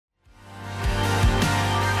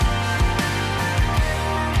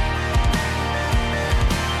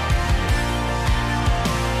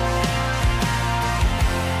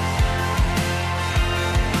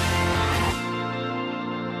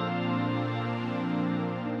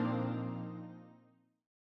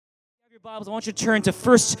Bibles, I want you to turn to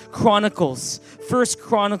First Chronicles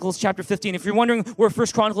chapter 15. If you're wondering where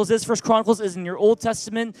First Chronicles is in your Old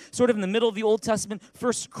Testament, sort of in the middle of the Old Testament.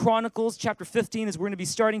 First Chronicles chapter 15 is where we're going to be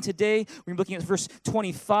starting today. We're going to be looking at verse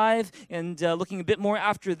 25 and looking a bit more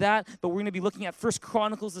after that, but we're going to be looking at First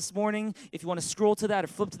Chronicles this morning. If you want to scroll to that or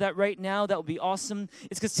flip to that right now, that would be awesome.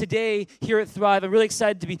 It's because today here at Thrive, I'm really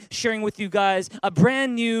excited to be sharing with you guys a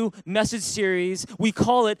brand new message series. We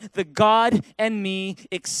call it the God and Me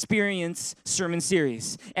Experience sermon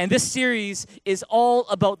series. And this series is all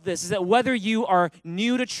about this, is that whether you are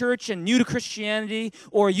new to church and new to Christianity,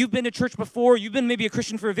 or you've been to church before, you've been maybe a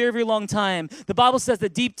Christian for a very, very long time, the Bible says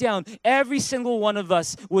that deep down, every single one of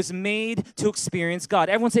us was made to experience God.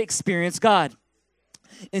 Everyone say experience God.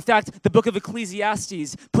 In fact, the book of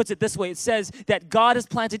Ecclesiastes puts it this way. It says that God has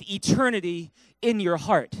planted eternity in your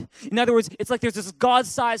heart. In other words, it's like there's this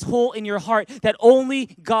God-sized hole in your heart that only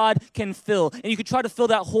God can fill. And you can try to fill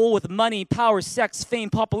that hole with money, power, sex, fame,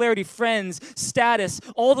 popularity, friends, status,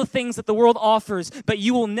 all the things that the world offers, but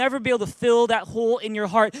you will never be able to fill that hole in your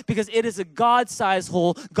heart because it is a God-sized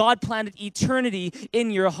hole. God planted eternity in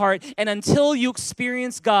your heart. And until you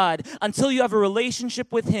experience God, until you have a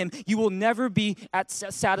relationship with Him, you will never be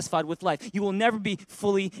satisfied with life. You will never be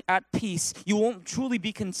fully at peace. You won't truly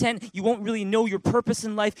be content. You won't really know your purpose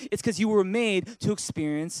in life. It's because you were made to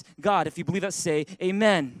experience God. If you believe that, say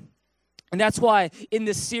amen. And that's why in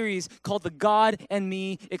this series called the God and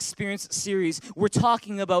Me Experience series, we're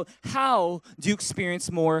talking about how do you experience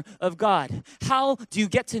more of God? How do you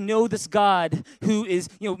get to know this God who is,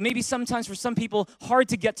 maybe sometimes for some people hard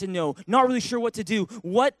to get to know, not really sure what to do.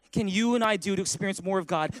 What can you and I do to experience more of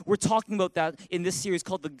God? We're talking about that in this series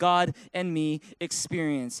called the God and Me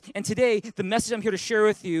Experience. And today, the message I'm here to share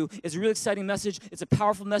with you is a really exciting message. It's a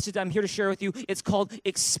powerful message that I'm here to share with you. It's called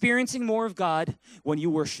Experiencing More of God When You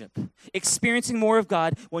Worship. Experiencing more of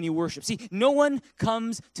God when you worship. See, no one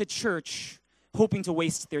comes to church hoping to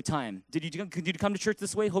waste their time. Did you come to church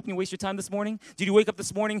this way, hoping to waste your time this morning? Did you wake up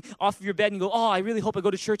this morning off of your bed and go, I really hope I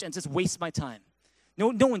go to church and just waste my time?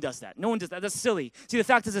 No one does that. No one does that. That's silly. See, the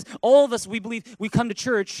fact is this, all of us, we believe we come to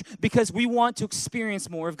church because we want to experience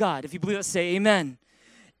more of God. If you believe that, say amen.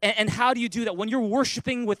 And how do you do that? When you're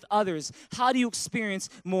worshiping with others, how do you experience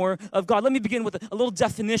more of God? Let me begin with a little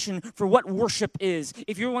definition for what worship is.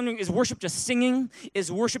 If you're wondering, is worship just singing?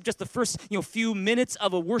 Is worship just the first few minutes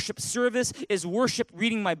of a worship service? Is worship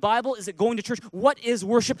reading my Bible? Is it going to church? What is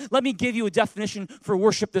worship? Let me give you a definition for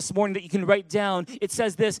worship this morning that you can write down. It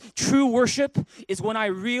says this: true worship is when I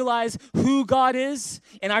realize who God is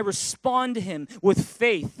and I respond to Him with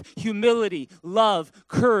faith, humility, love,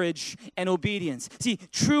 courage, and obedience. See,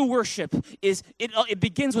 true worship is, it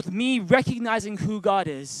begins with me recognizing who God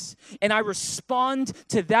is, and I respond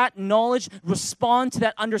to that knowledge, respond to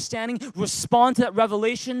that understanding, respond to that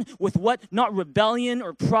revelation with what? Not rebellion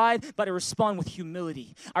or pride, but I respond with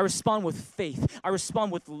humility. I respond with faith. I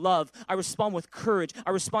respond with love. I respond with courage.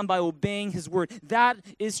 I respond by obeying His word. That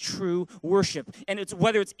is true worship. And it's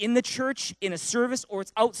whether it's in the church, in a service, or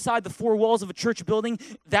it's outside the four walls of a church building,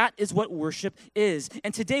 that is what worship is.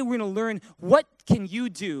 And today we're going to learn, what can you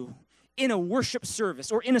do in a worship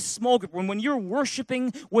service or in a small group, when you're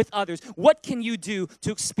worshiping with others, what can you do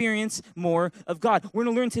to experience more of God? We're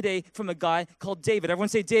going to learn today from a guy called David. Everyone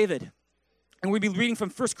say David. And we'll be reading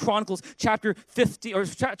from First Chronicles chapter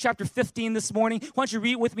 15 this morning. Why don't you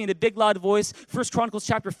read it with me in a big, loud voice? First Chronicles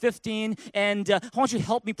chapter 15. And I want you to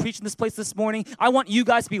help me preach in this place this morning. I want you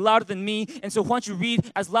guys to be louder than me. And so why don't you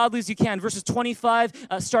read as loudly as you can. Verses 25,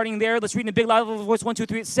 starting there. Let's read in a big, loud voice. 1, 2,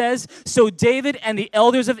 3. It says, "So David and the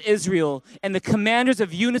elders of Israel and the commanders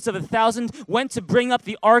of units of 1,000 went to bring up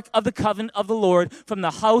the ark of the covenant of the Lord from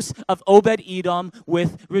the house of Obed-Edom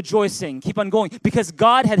with rejoicing." Keep on going. Because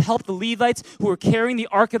God had helped the Levites who were carrying the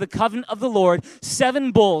ark of the covenant of the Lord.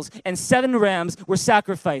 7 bulls and 7 rams were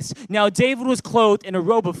sacrificed. Now David was clothed in a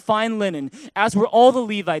robe of fine linen, as were all the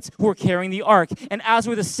Levites who were carrying the ark, and as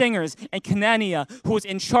were the singers, and Kenaniah, who was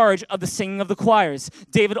in charge of the singing of the choirs.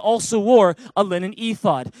 David also wore a linen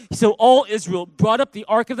ephod. So all Israel brought up the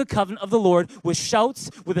ark of the covenant of the Lord with shouts,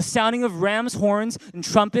 with the sounding of rams' horns and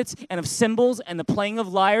trumpets, and of cymbals, and the playing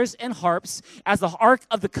of lyres and harps. As the ark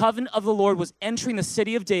of the covenant of the Lord was entering the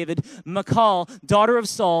city of David, Michal, Michal, daughter of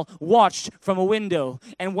Saul, watched from a window.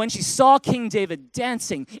 And when she saw King David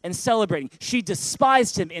dancing and celebrating, she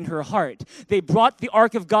despised him in her heart. They brought the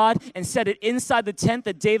ark of God and set it inside the tent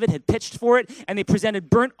that David had pitched for it, and they presented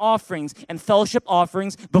burnt offerings and fellowship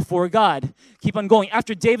offerings before God. Keep on going.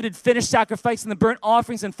 After David had finished sacrificing the burnt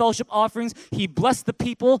offerings and fellowship offerings, he blessed the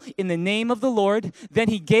people in the name of the Lord. Then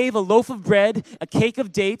he gave a loaf of bread, a cake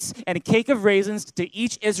of dates, and a cake of raisins to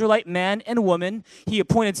each Israelite man and woman. He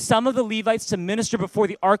appointed some of the Levites to minister before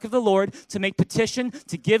the ark of the Lord, to make petition,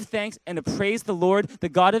 to give thanks, and to praise the Lord, the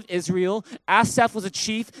God of Israel. Asaph was a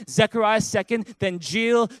chief, Zechariah second, then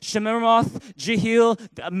Jeiel, Shemiramoth, Jehiel,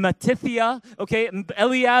 Mattithiah, okay,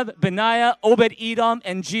 Eliab, Benaiah, Obed-Edom,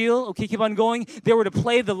 and Jeiel. Okay, keep on going. They were to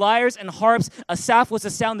play the lyres and harps. Asaph was to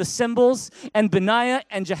sound the cymbals, and Benaiah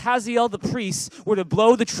and Jehaziel, the priests, were to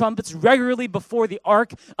blow the trumpets regularly before the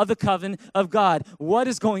ark of the covenant of God. What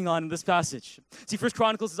is going on in this passage? See, First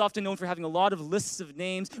Chronicles is often known for having a lot of lists of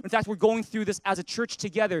names. In fact, we're going through this as a church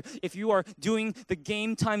together. If you are doing the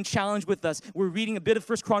Game Time Challenge with us, we're reading a bit of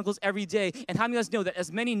First Chronicles every day. And how many of us know that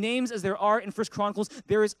as many names as there are in First Chronicles,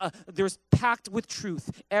 there's packed with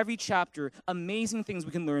truth. Every chapter, amazing things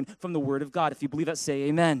we can learn from the Word of God. If you believe that, say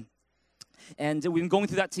amen. And we've been going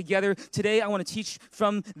through that together. Today, I want to teach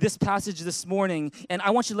from this passage this morning. And I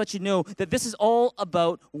want to let you know that this is all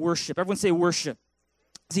about worship. Everyone say worship.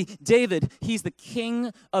 See, David, he's the king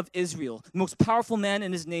of Israel, the most powerful man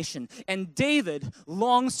in his nation. And David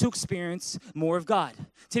longs to experience more of God.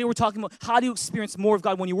 Today we're talking about how do you experience more of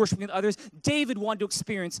God when you're worshiping with others. David wanted to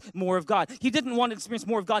experience more of God. He didn't want to experience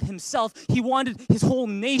more of God himself. He wanted his whole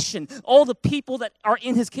nation, all the people that are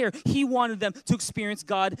in his care, he wanted them to experience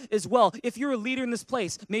God as well. If you're a leader in this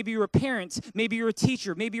place, maybe you're a parent, maybe you're a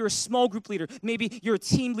teacher, maybe you're a small group leader, maybe you're a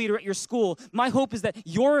team leader at your school. My hope is that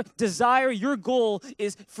your desire, your goal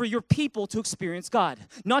is for your people to experience God.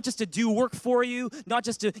 Not just to do work for you, not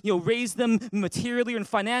just to raise them materially and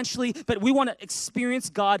financially, but we want to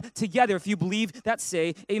experience God together. If you believe that,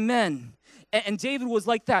 say amen. And David was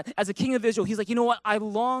like that. As a king of Israel, he's like, you know what? I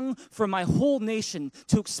long for my whole nation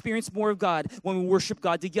to experience more of God when we worship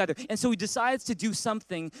God together. And so he decides to do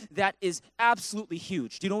something that is absolutely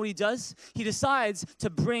huge. Do you know what he does? He decides to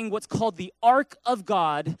bring what's called the Ark of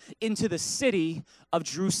God into the city of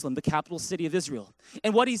Jerusalem, the capital city of Israel.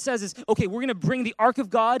 And what he says is, okay, we're going to bring the Ark of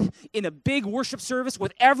God in a big worship service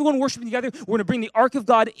with everyone worshiping together. We're going to bring the Ark of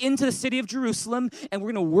God into the city of Jerusalem, and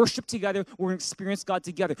we're going to worship together. We're going to experience God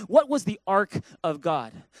together. What was the Ark of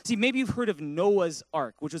God? See, maybe you've heard of Noah's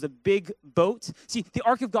Ark, which was a big boat. See, the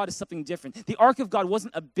Ark of God is something different. The Ark of God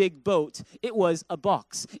wasn't a big boat. It was a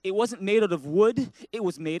box. It wasn't made out of wood. It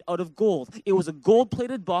was made out of gold. It was a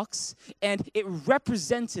gold-plated box, and it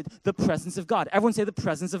represented the presence of God. Everyone say the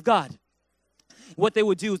presence of God. What they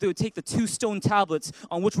would do is they would take the 2 stone tablets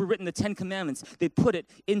on which were written the 10 Commandments. They'd put it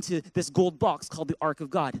into this gold box called the Ark of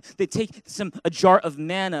God. They'd take a jar of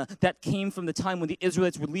manna that came from the time when the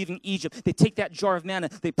Israelites were leaving Egypt. They'd take that jar of manna.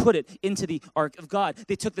 They put it into the Ark of God.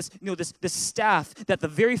 They took this staff that the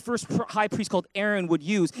very first high priest called Aaron would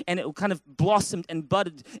use, and it kind of blossomed and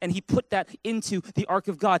budded, and he put that into the Ark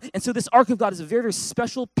of God. And so this Ark of God is a very, very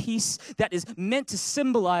special piece that is meant to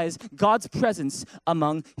symbolize God's presence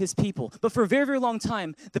among his people. But for a very, very long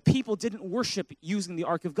time, the people didn't worship using the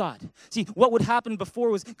Ark of God. See, what would happen before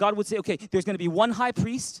was God would say, okay, there's going to be one high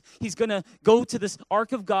priest. He's going to go to this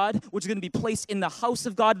Ark of God, which is going to be placed in the house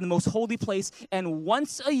of God in the most holy place. And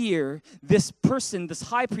once a year, this person, this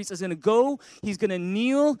high priest, is going to go. He's going to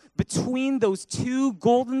kneel between those 2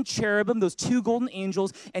 golden cherubim, those 2 golden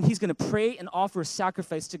angels, and he's going to pray and offer a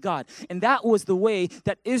sacrifice to God. And that was the way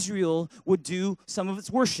that Israel would do some of its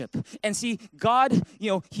worship. And see, God,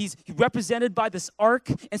 he's represented by this ark.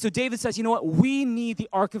 And so David says, you know what? We need the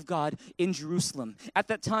Ark of God in Jerusalem. At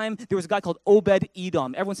that time, there was a guy called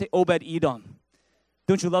Obed-Edom. Everyone say Obed-Edom.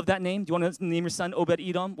 Don't you love that name? Do you want to name your son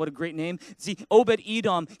Obed-Edom? What a great name. See,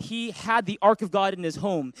 Obed-Edom, he had the Ark of God in his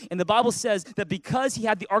home. And the Bible says that because he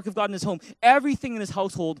had the Ark of God in his home, everything in his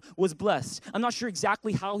household was blessed. I'm not sure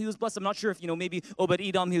exactly how he was blessed. I'm not sure if, maybe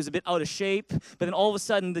Obed-Edom, he was a bit out of shape. But then all of a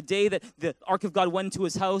sudden, the day that the Ark of God went into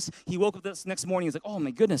his house, he woke up this next morning. He's like, oh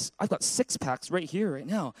my goodness, I've got 6-packs right here, right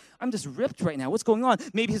now. I'm just ripped right now. What's going on?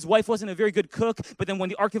 Maybe his wife wasn't a very good cook. But then when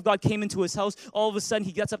the Ark of God came into his house, all of a sudden,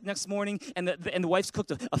 he gets up next morning and the wife's cooking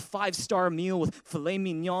cooked a 5-star meal with filet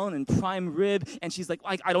mignon and prime rib, and she's like,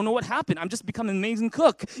 I don't know what happened. I'm just becoming an amazing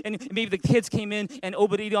cook. And maybe the kids came in, and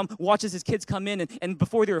Obed-Edom watches his kids come in, and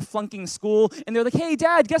before they were flunking school, and they're like, hey,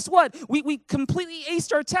 Dad, guess what? We completely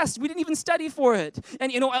aced our test. We didn't even study for it.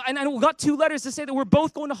 And, I got 2 letters to say that we're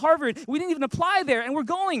both going to Harvard. We didn't even apply there, and we're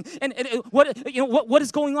going. And what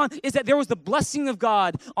is going on is that there was the blessing of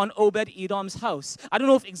God on Obed-Edom's house. I don't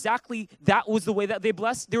know if exactly that was the way that they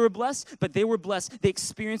were blessed, but they were blessed. They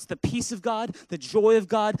experienced the peace of God, the joy of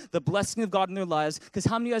God, the blessing of God in their lives. Because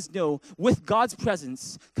how many of you guys know, with God's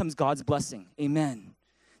presence comes God's blessing? Amen.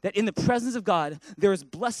 That in the presence of God, there is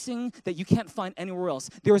blessing that you can't find anywhere else.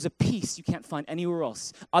 There is a peace you can't find anywhere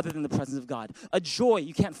else other than the presence of God. A joy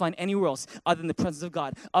you can't find anywhere else other than the presence of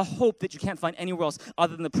God. A hope that you can't find anywhere else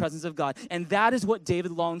other than the presence of God. And that is what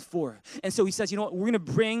David longed for. And so he says, you know what, we're going to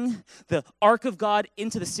bring the ark of God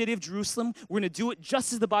into the city of Jerusalem. We're going to do it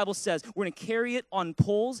just as the Bible says. We're going to carry it on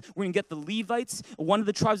poles. We're going to get the Levites, one of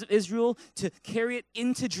the tribes of Israel, to carry it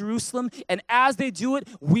into Jerusalem. And as they do it,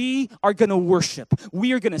 we are going to worship.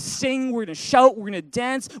 We are going to sing, we're going to shout, we're going to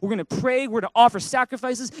dance, we're going to pray, we're going to offer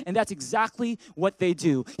sacrifices, and that's exactly what they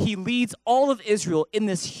do. He leads all of Israel in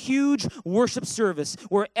this huge worship service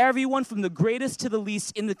where everyone from the greatest to the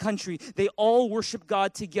least in the country, they all worship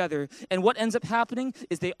God together. And what ends up happening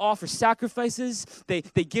is they offer sacrifices, they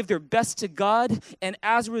give their best to God, and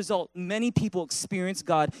as a result, many people experience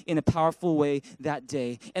God in a powerful way that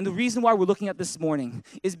day. And the reason why we're looking at this morning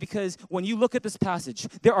is because when you look at this passage,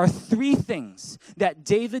 there are 3 things that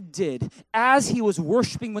David did as he was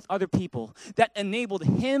worshiping with other people that enabled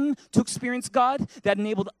him to experience God, that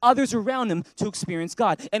enabled others around him to experience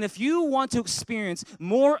God. And if you want to experience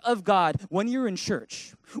more of God when you're in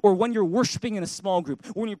church, or when you're worshiping in a small group,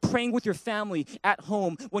 or when you're praying with your family at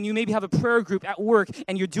home, when you maybe have a prayer group at work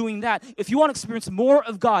and you're doing that, if you want to experience more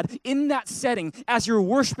of God in that setting as you're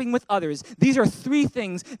worshiping with others, these are 3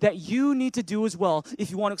 things that you need to do as well if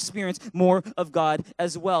you want to experience more of God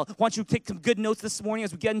as well. I want you to take some good notes this morning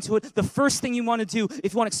as we get into it. The first thing you want to do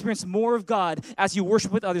if you want to experience more of God as you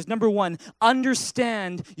worship with others, number 1,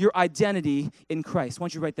 understand your identity in Christ. I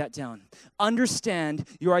want you to write that down. Understand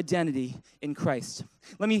your identity in Christ.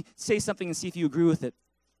 Let me say something and see if you agree with it.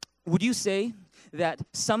 Would you say that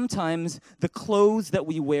sometimes the clothes that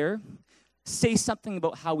we wear say something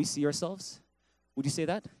about how we see ourselves? Would you say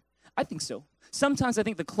that? I think so. Sometimes I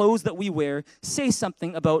think the clothes that we wear say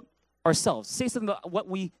something about ourselves. Say something about what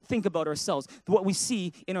we think about ourselves, what we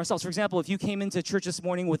see in ourselves. For example, if you came into church this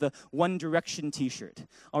morning with a One Direction t-shirt,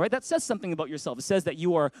 all right, that says something about yourself. It says that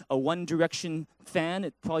you are a One Direction fan.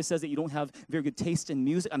 It probably says that you don't have very good taste in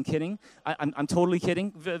music. I'm kidding. I'm totally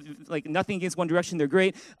kidding. Like, nothing against One Direction. They're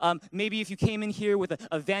great. Maybe if you came in here with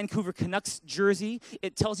a Vancouver Canucks jersey,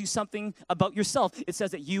 it tells you something about yourself. It says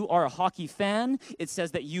that you are a hockey fan. It says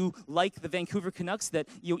that you like the Vancouver Canucks, that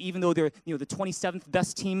even though they're the 27th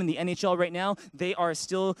best team in the NHL right now, they are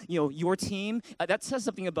still your team. That says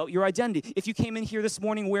something about your identity. If you came in here this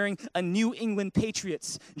morning wearing a New England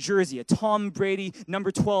Patriots jersey, a Tom Brady number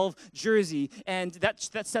 12 jersey, and that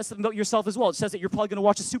says something about yourself as well. It says that you're probably going to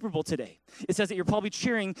watch a Super Bowl today. It says that you're probably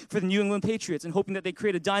cheering for the New England Patriots and hoping that they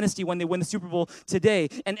create a dynasty when they win the Super Bowl today.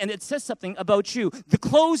 And it says something about you. The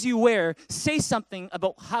clothes you wear say something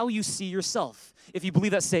about how you see yourself. If you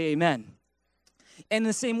believe that, say amen. And in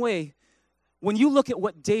the same way, when you look at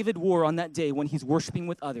what David wore on that day when he's worshiping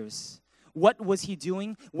with others, what was he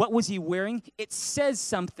doing? What was he wearing? It says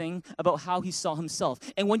something about how he saw himself.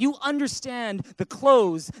 And when you understand the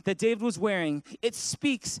clothes that David was wearing, it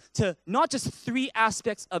speaks to not just 3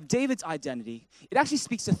 aspects of David's identity, it actually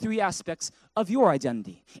speaks to 3 aspects of your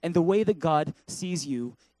identity and the way that God sees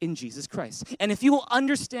you in Jesus Christ. And if you will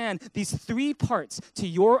understand these 3 parts to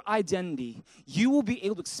your identity, you will be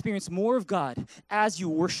able to experience more of God as you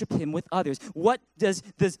worship him with others. What does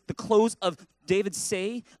the clothes of David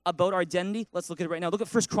say about our identity? Let's look at it right now. Look at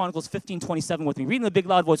 1 Chronicles 15:27 with me. Read in the big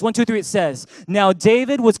loud voice. 1, 2, 3, it says, "Now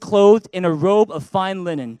David was clothed in a robe of fine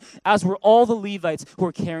linen, as were all the Levites who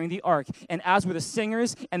were carrying the ark, and as were the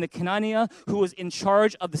singers and the Kenaniah who was in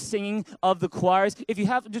charge of the singing of the choirs." If you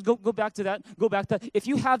have, just go back to that. Go back to that. If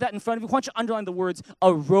you have that in front of you, I want you to underline the words,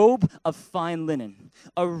 a robe of fine linen.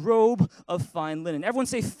 A robe of fine linen. Everyone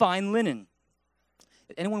say fine linen.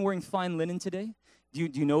 Anyone wearing fine linen today? Do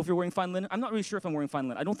you know if you're wearing fine linen? I'm not really sure if I'm wearing fine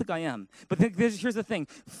linen. I don't think I am. But here's the thing.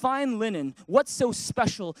 Fine linen, what's so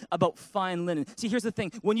special about fine linen? See, here's the thing.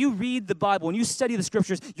 When you read the Bible, when you study the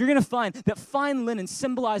scriptures, you're going to find that fine linen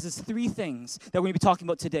symbolizes 3 things that we're going to be talking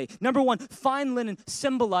about today. Number 1, fine linen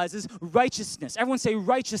symbolizes righteousness. Everyone say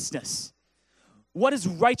righteousness. What is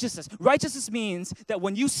righteousness? Righteousness means that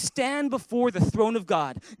when you stand before the throne of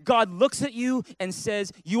God, God looks at you and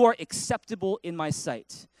says, you are acceptable in my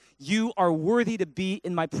sight. You are worthy to be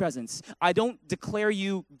in my presence. I don't declare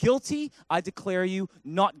you guilty. I declare you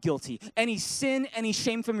not guilty. Any sin, any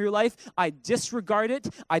shame from your life, I disregard it.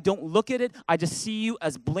 I don't look at it. I just see you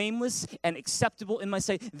as blameless and acceptable in my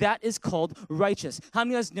sight. That is called righteous. How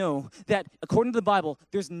many of you guys know that according to the Bible,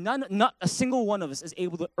 there's not a single one of us is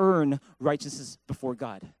able to earn righteousness before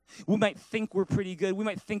God? We might think we're pretty good. We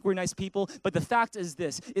might think we're nice people. But the fact is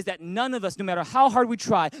this, is that none of us, no matter how hard we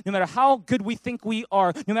try, no matter how good we think we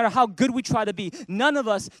are, no matter how good we try to be, none of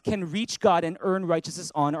us can reach God and earn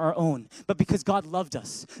righteousness on our own. But because God loved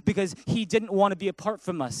us, because he didn't want to be apart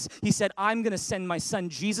from us, he said, I'm going to send my son,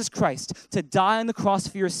 Jesus Christ, to die on the cross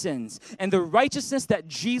for your sins. And the righteousness that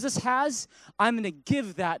Jesus has, I'm going to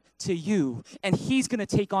give that to you. And he's going to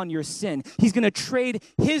take on your sin. He's going to trade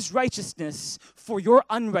his righteousness for your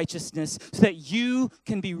unrighteousness so that you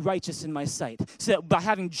can be righteous in my sight. So that by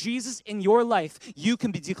having Jesus in your life, you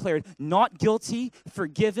can be declared not guilty,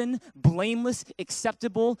 forgiven, blameless,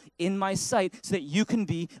 acceptable in my sight so that you can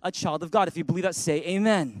be a child of God. If you believe that, say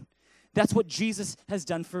amen. That's what Jesus has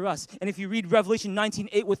done for us. And if you read Revelation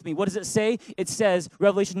 19:8 with me, what does it say? It says,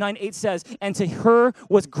 Revelation 9:8 says, and to her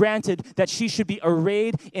was granted that she should be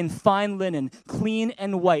arrayed in fine linen, clean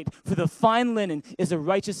and white. For the fine linen is the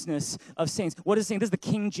righteousness of saints. What is it saying? This is the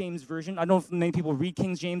King James Version. I don't know if many people read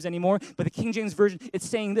King James anymore, but the King James Version, it's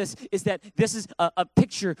saying this, is that this is a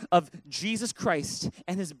picture of Jesus Christ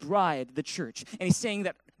and his bride, the church. And he's saying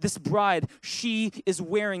that this bride, she is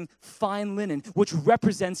wearing fine linen, which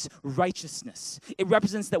represents righteousness. It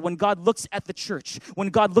represents that when God looks at the church, when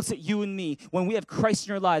God looks at you and me, when we have Christ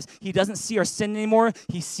in our lives, he doesn't see our sin anymore.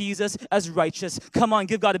 He sees us as righteous. Come on,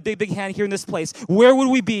 give God a big, big hand here in this place. Where would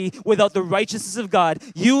we be without the righteousness of God?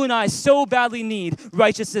 You and I so badly need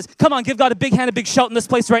righteousness. Come on, give God a big hand, a big shout in this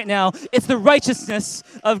place right now. It's the righteousness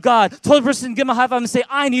of God. Tell the person, give him a high five and say,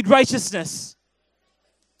 I need righteousness.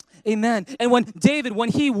 Amen. And when David, when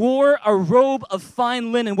he wore a robe of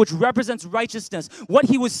fine linen, which represents righteousness, what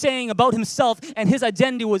he was saying about himself and his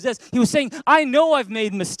identity was this. He was saying, I know I've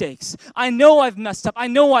made mistakes. I know I've messed up. I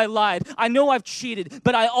know I lied. I know I've cheated.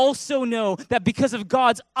 But I also know that because of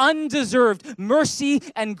God's undeserved mercy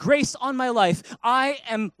and grace on my life, I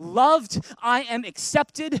am loved. I am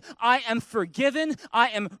accepted. I am forgiven. I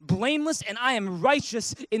am blameless. And I am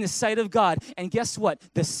righteous in the sight of God. And guess what?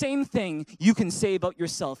 The same thing you can say about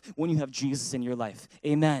yourself when you have Jesus in your life.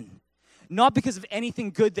 Amen. Not because of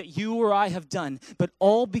anything good that you or I have done, but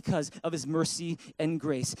all because of his mercy and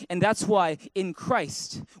grace. And that's why in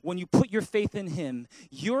Christ, when you put your faith in him,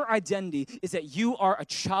 your identity is that you are a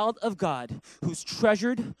child of God who's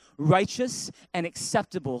treasured, righteous, and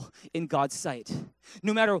acceptable in God's sight.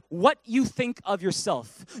 No matter what you think of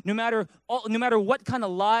yourself, no matter what kind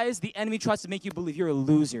of lies the enemy tries to make you believe, you're a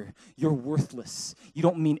loser, you're worthless, you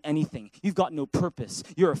don't mean anything, you've got no purpose,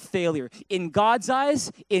 you're a failure. In God's eyes,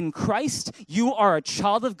 in Christ, you are a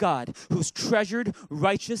child of God who's treasured,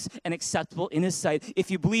 righteous, and acceptable in his sight.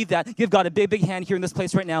 If you believe that, give God a big, big hand here in this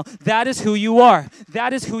place right now. That is who you are.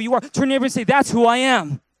 That is who you are. Turn to your neighbor and say, that's who I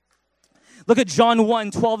am. Look at John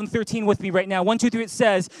 1:12-13 with me right now. 1, 2, 3, it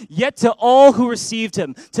says, yet to all who received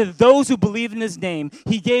him, to those who believe in his name,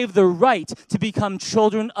 he gave the right to become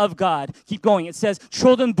children of God. Keep going. It says,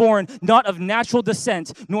 children born not of natural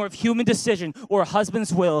descent, nor of human decision or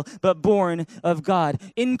husband's will, but born of God.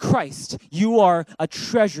 In Christ, you are a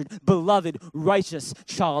treasured, beloved, righteous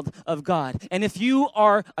child of God. And if you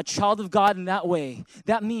are a child of God in that way,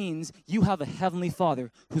 that means you have a heavenly Father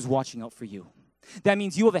who's watching out for you. That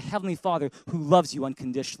means you have a heavenly Father who loves you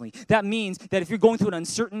unconditionally. That means that if you're going through an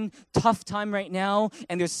uncertain, tough time right now,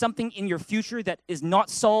 and there's something in your future that is not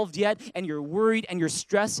solved yet, and you're worried and you're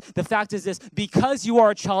stressed, the fact is this, because you are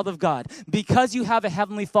a child of God, because you have a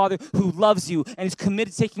heavenly Father who loves you and is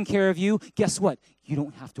committed to taking care of you, guess what? You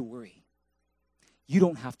don't have to worry. You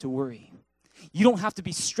don't have to worry. You don't have to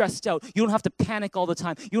be stressed out. You don't have to panic all the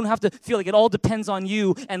time. You don't have to feel like it all depends on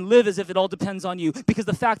you and live as if it all depends on you. Because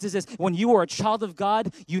the fact is this, when you are a child of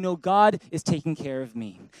God, you know God is taking care of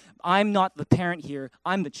me. I'm not the parent here.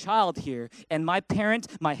 I'm the child here. And my parent,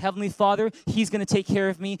 my heavenly Father, he's going to take care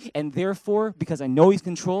of me. And therefore, because I know he's in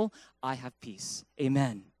control, I have peace.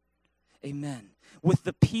 Amen. Amen. With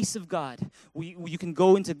the peace of God, you can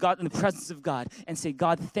go into God, in the presence of God, and say,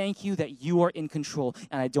 God, thank you that you are in control,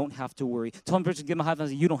 and I don't have to worry. Tell him, give him a high five and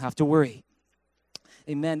say, you don't have to worry.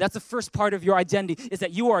 Amen. That's the first part of your identity, is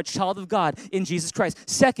that you are a child of God in Jesus Christ.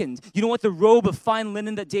 Second, you know what the robe of fine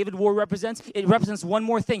linen that David wore represents? It represents one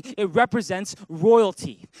more thing. It represents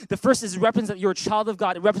royalty. The first is it represents that you're a child of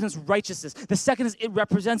God. It represents righteousness. The second is it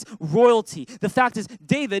represents royalty. The fact is,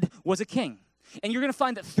 David was a king. And you're going to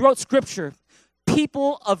find that throughout Scripture,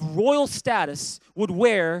 people of royal status would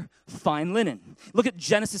wear fine linen. Look at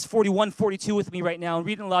Genesis 41:42 with me right now, and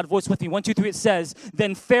read it in a loud voice with me. 1, 2, 3, it says,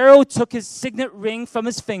 "Then Pharaoh took his signet ring from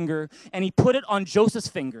his finger, and he put it on Joseph's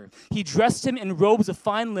finger. He dressed him in robes of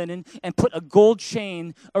fine linen and put a gold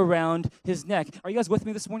chain around his neck." Are you guys with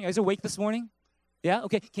me this morning? Are you guys awake this morning? Yeah?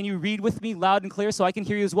 Okay. Can you read with me loud and clear so I can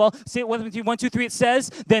hear you as well? Say it with me. 1, 2, 3. It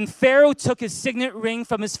says, "Then Pharaoh took his signet ring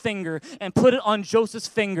from his finger and put it on Joseph's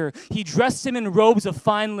finger. He dressed him in robes of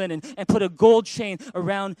fine linen and put a gold chain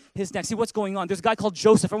around his neck." See what's going on. There's a guy called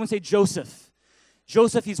Joseph. Everyone say Joseph.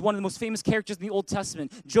 Joseph, he's one of the most famous characters in the Old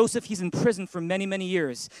Testament. Joseph, he's in prison for many, many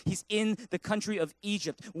years. He's in the country of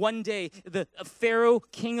Egypt. One day, the Pharaoh,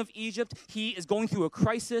 king of Egypt, he is going through a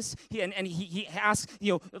crisis. He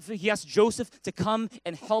asks Joseph to come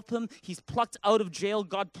and help him. He's plucked out of jail.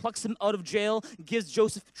 God plucks him out of jail, gives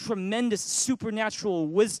Joseph tremendous supernatural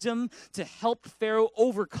wisdom to help Pharaoh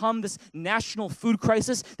overcome this national food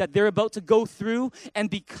crisis that they're about to go through. And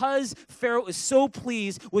because Pharaoh is so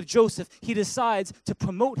pleased with Joseph, he decides to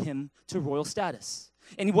promote him to royal status.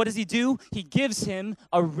 And what does he do? He gives him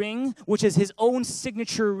a ring, which is his own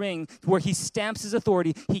signature ring, where he stamps his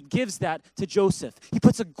authority. He gives that to Joseph. He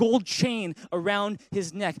puts a gold chain around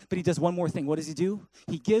his neck, but he does one more thing. What does he do?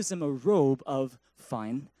 He gives him a robe of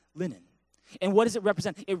fine linen. And what does it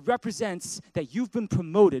represent? It represents that you've been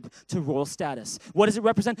promoted to royal status. What does it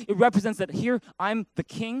represent? It represents that here I'm the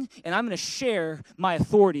king, and I'm going to share my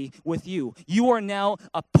authority with you. You are now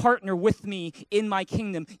a partner with me in my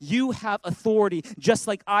kingdom. You have authority just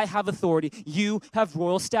like I have authority. You have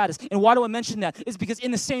royal status. And why do I mention that? It's because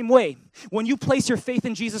in the same way, when you place your faith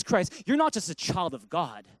in Jesus Christ, you're not just a child of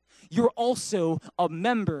God. You're also a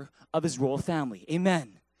member of his royal family.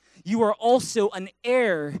 Amen. You are also an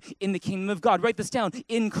heir in the kingdom of God. Write this down.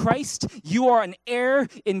 In Christ, you are an heir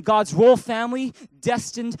in God's royal family,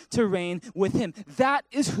 destined to reign with him. That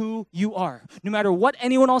is who you are. No matter what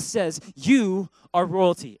anyone else says, you are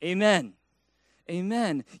royalty. Amen.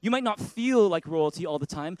 Amen. You might not feel like royalty all the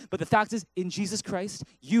time, but the fact is, in Jesus Christ,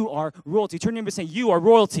 you are royalty. Turn to your neighbor and say, you are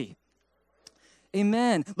royalty.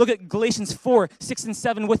 Amen. Look at Galatians 4, 6 and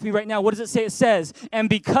 7 with me right now. What does it say? It says, "And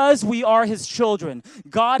because we are his children,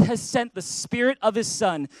 God has sent the Spirit of his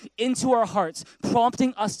Son into our hearts,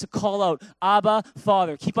 prompting us to call out, 'Abba,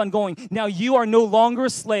 Father.'" Keep on going. "Now you are no longer a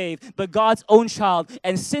slave, but God's own child.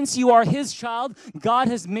 And since you are his child, God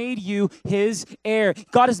has made you his heir."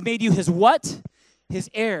 God has made you his what? His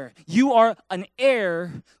heir. You are an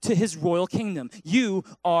heir to his royal kingdom. You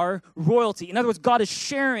are royalty. In other words, God is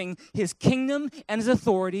sharing his kingdom and his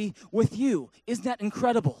authority with you. Isn't that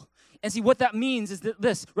incredible? And see, what that means is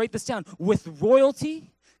this. Write this down. With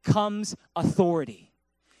royalty comes authority.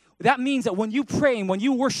 That means that when you pray and when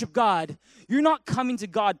you worship God, you're not coming to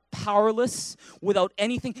God powerless, without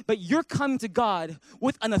anything, but you're coming to God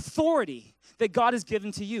with an authority that God has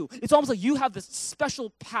given to you. It's almost like you have this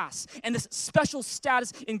special pass and this special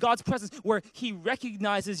status in God's presence where he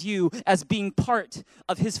recognizes you as being part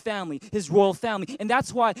of his family, his royal family. And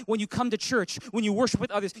that's why when you come to church, when you worship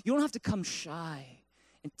with others, you don't have to come shy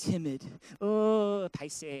and timid. Oh,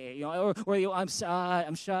 paise, or I'm shy.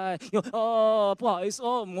 Oh, 不好意思,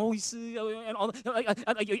 oh, 不好意思,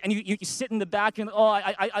 and you sit in the back and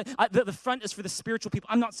the front is for the spiritual people.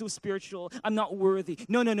 I'm not so spiritual. I'm not worthy.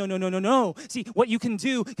 No. See, what you can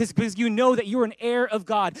do, because you know that you're an heir of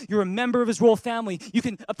God. You're a member of his royal family. You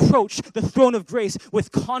can approach the throne of grace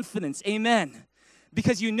with confidence. Amen.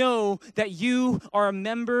 Because you know that you are a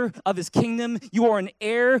member of his kingdom. You are an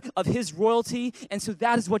heir of his royalty. And so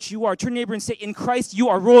that is what you are. Turn to your neighbor and say, in Christ, you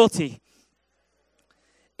are royalty.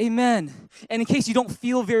 Amen. And in case you don't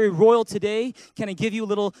feel very royal today, can I give you a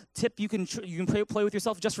little tip you can play with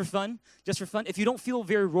yourself just for fun? Just for fun. If you don't feel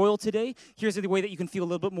very royal today, here's the way that you can feel a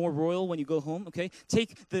little bit more royal when you go home, okay?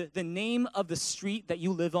 Take the name of the street that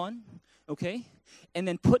you live on, okay? And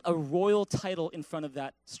then put a royal title in front of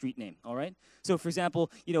that street name, all right? So, for example,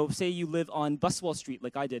 say you live on Buswell Street,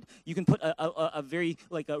 like I did. You can put a very,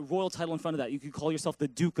 a royal title in front of that. You could call yourself the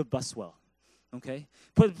Duke of Buswell, Okay?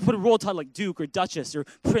 Put a royal title like Duke or Duchess or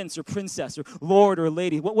Prince or Princess or Lord or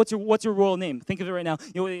Lady. What's your royal name? Think of it right now.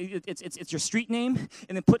 It's your street name,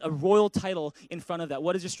 and then put a royal title in front of that.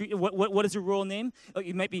 What is your street? What is your royal name?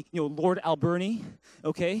 It might be Lord Alberni.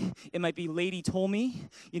 Okay? It might be Lady Tolmie.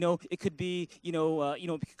 It could be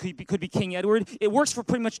could be King Edward. It works for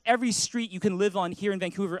pretty much every street you can live on here in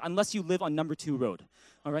Vancouver, unless you live on Number 2 Road.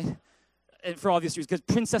 All right? And for obvious reasons, because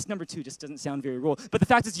Princess Number 2 just doesn't sound very royal. But the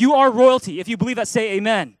fact is, you are royalty. If you believe that, say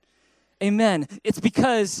amen. Amen. It's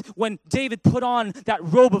because when David put on that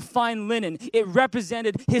robe of fine linen, it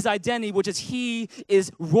represented his identity, which is he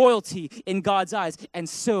is royalty in God's eyes. And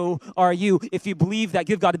so are you. If you believe that,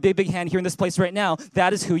 give God a big, big hand here in this place right now.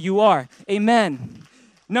 That is who you are. Amen.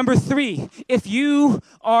 Number 3, if you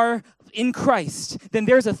are in Christ, then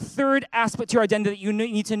there's a third aspect to your identity that you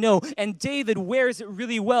need to know. And David wears it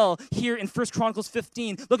really well here in 1 Chronicles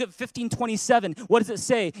 15. Look at 15:27. What does it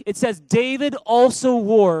say? It says, David also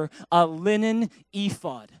wore a linen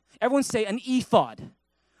ephod. Everyone say an ephod.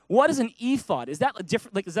 What is an ephod? Is that a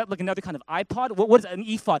different? Is that like another kind of iPod? What is an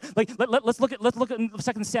ephod? Let's look at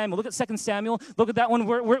 2 Samuel. Look at 2 Samuel. Look at that one.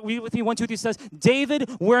 With me 1, 2, 3 says David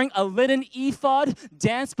wearing a linen ephod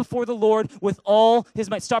danced before the Lord with all his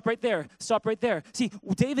might. Stop right there. Stop right there. See,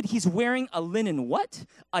 David, he's wearing a linen what?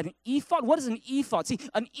 An ephod. What is an ephod? See,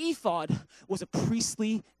 an ephod was a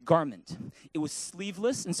priestly garment. It was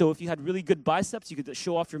sleeveless, and so if you had really good biceps, you could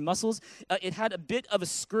show off your muscles. It had a bit of a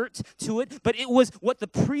skirt to it, but it was what the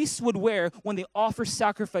priests would wear when they offer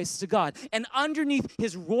sacrifice to God. And underneath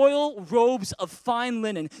his royal robes of fine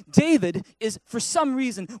linen, David is, for some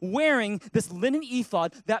reason, wearing this linen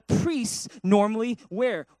ephod that priests normally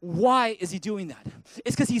wear. Why is he doing that?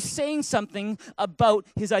 It's because he's saying something about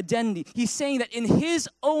his identity. He's saying that in his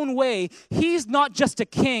own way, he's not just a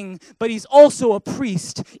king, but he's also a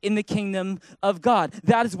priest in the kingdom of God.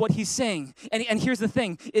 That is what he's saying. And here's the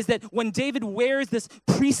thing, is that when David wears this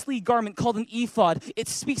priestly garment called an ephod, it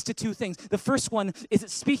speaks to two things. The first one is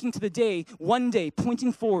it's speaking to the day, one day,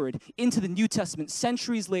 pointing forward into the New Testament,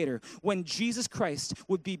 centuries later, when Jesus Christ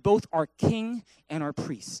would be both our king and our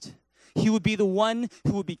priest. He would be the one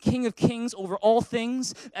who would be King of Kings over all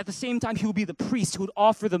things. At the same time, he would be the priest who would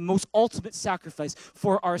offer the most ultimate sacrifice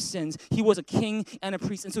for our sins. He was a king and a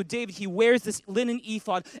priest. And so David, he wears this linen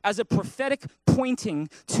ephod as a prophetic pointing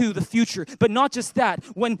to the future. But not just that.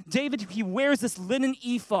 When David, he wears this linen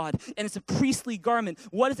ephod and it's a priestly garment,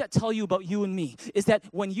 what does that tell you about you and me? Is that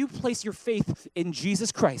when you place your faith in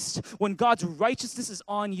Jesus Christ, when God's righteousness is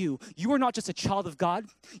on you, you are not just a child of God.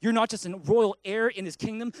 You're not just a royal heir in his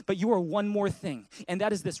kingdom, but you are one more thing, and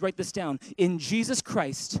that is this. Write this down. In Jesus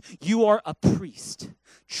Christ, you are a priest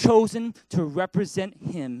chosen to represent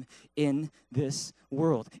him in this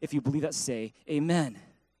world. If you believe that, say amen.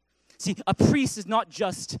 See, a priest is not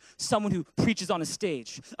just someone who preaches on a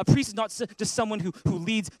stage. A priest is not just someone who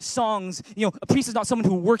leads songs. A priest is not someone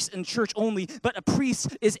who works in church only, but a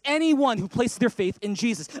priest is anyone who places their faith in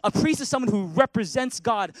Jesus. A priest is someone who represents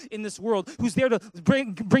God in this world, who's there to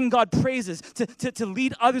bring God praises, to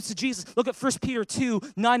lead others to Jesus. Look at 1 Peter 2,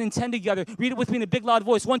 9 and 10 together. Read it with me in a big loud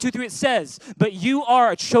voice. 1, 2, 3, it says, but you are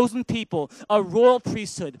a chosen people, a royal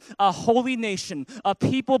priesthood, a holy nation, a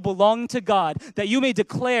people belonging to God, that you may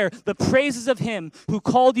declare the praises of him who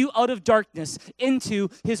called you out of darkness into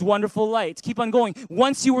his wonderful light. Keep on going.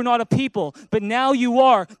 Once you were not a people, but now you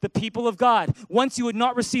are the people of God. Once you would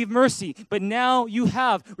not receive mercy, but now you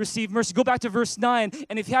have received mercy. Go back to verse 9,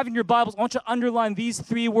 and if you have in your Bibles, I want you to underline these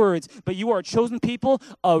 3 words. But you are a chosen people,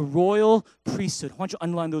 a royal priesthood. I want you to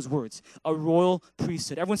underline those words. A royal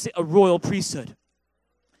priesthood. Everyone say a royal priesthood.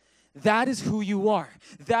 That is who you are.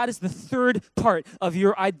 That is the third part of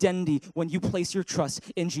your identity when you place your trust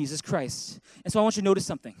in Jesus Christ. And so I want you to notice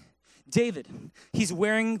something. David, he's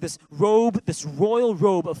wearing this robe, this royal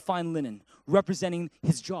robe of fine linen, representing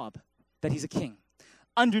his job, that he's a king.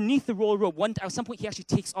 Underneath the royal robe, at some point he actually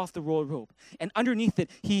takes off the royal robe. And underneath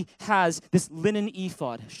it, he has this linen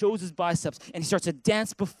ephod, shows his biceps, and he starts to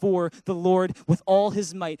dance before the Lord with all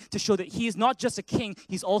his might to show that he is not just a king,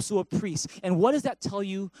 he's also a priest. And what does that tell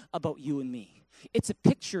you about you and me? It's a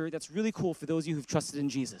picture that's really cool for those of you who've trusted in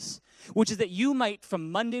Jesus, which is that you might,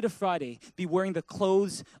 from Monday to Friday, be wearing the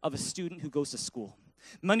clothes of a student who goes to school.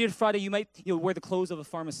 Monday to Friday, you might wear the clothes of a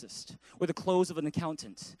pharmacist, or the clothes of an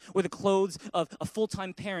accountant, or the clothes of a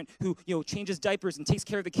full-time parent who changes diapers and takes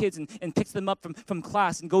care of the kids and picks them up from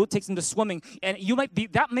class and takes them to swimming. And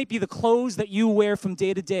that might be the clothes that you wear from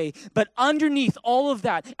day to day. But underneath all of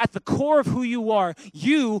that, at the core of who you are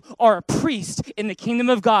a priest in the kingdom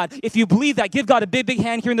of God. If you believe that, give God a big, big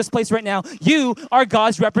hand here in this place right now. You are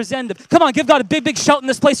God's representative. Come on, give God a big, big shout in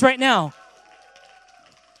this place right now.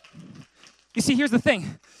 You see, here's the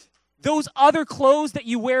thing. Those other clothes that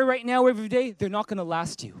you wear right now every day, they're not going to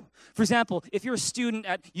last you. For example, if you're a student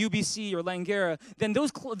at UBC or Langara, then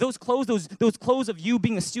those clothes of you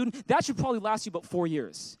being a student, that should probably last you about 4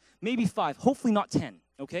 years, maybe 5, hopefully not 10,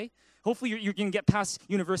 okay? Hopefully you're going to get past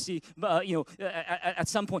university, at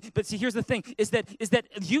some point. But see, here's the thing: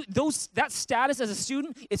 that status as a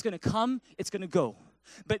student, it's going to come, it's going to go.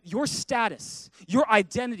 But your status, your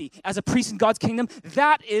identity as a priest in God's kingdom,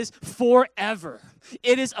 that is forever.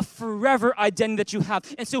 It is a forever identity that you have.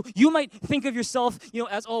 And so you might think of yourself,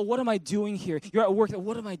 as, oh, what am I doing here? You're at work,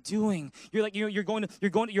 what am I doing? You're like, you're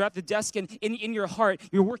at the desk, and in your heart,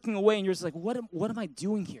 you're working away, and you're just like, what am I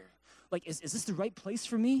doing here? Like, is this the right place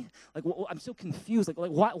for me? Like, I'm so confused. Like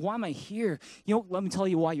why am I here? Let me tell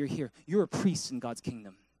you why you're here. You're a priest in God's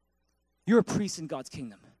kingdom. You're a priest in God's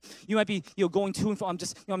kingdom. You might be, going to and fro. I'm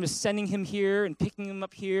just sending him here and picking him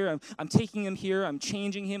up here. I'm taking him here. I'm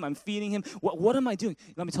changing him. I'm feeding him. What am I doing?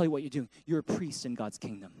 Let me tell you what you're doing. You're a priest in God's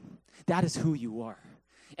kingdom. That is who you are.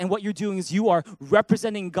 And what you're doing is you are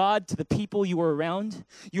representing God to the people you are around.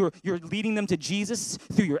 You're leading them to Jesus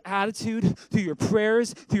through your attitude, through your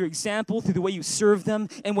prayers, through your example, through the way you serve them.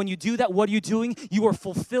 And when you do that, what are you doing? You are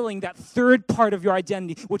fulfilling that third part of your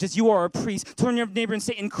identity, which is you are a priest. Turn to your neighbor and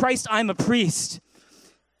say, in Christ, I am a priest.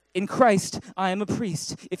 In Christ, I am a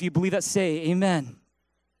priest. If you believe that, say amen.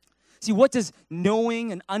 See, what does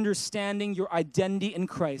knowing and understanding your identity in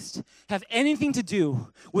Christ have anything to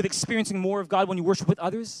do with experiencing more of God when you worship with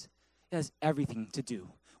others? It has everything to do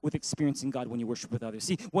with experiencing God when you worship with others.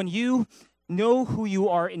 See, when you know who you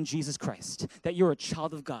are in Jesus Christ, that you're a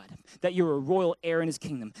child of God, that you're a royal heir in his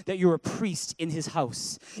kingdom, that you're a priest in his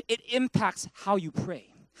house, it impacts how you pray.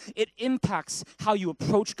 It impacts how you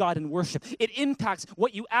approach God in worship. It impacts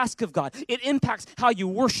what you ask of God. It impacts how you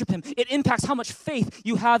worship him. It impacts how much faith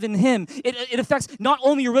you have in him. It affects not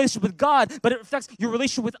only your relationship with God, but it affects your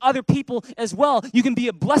relationship with other people as well. You can be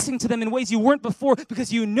a blessing to them in ways you weren't before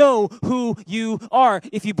because you know who you are.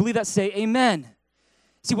 If you believe that, say amen.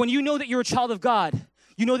 See, when you know that you're a child of God,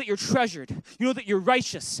 you know that you're treasured. You know that you're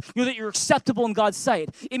righteous. You know that you're acceptable in God's sight.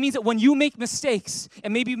 It means that when you make mistakes,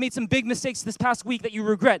 and maybe you made some big mistakes this past week that you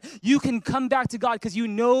regret, you can come back to God because you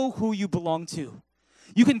know who you belong to.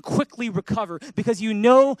 You can quickly recover because you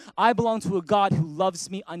know I belong to a God who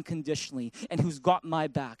loves me unconditionally and who's got my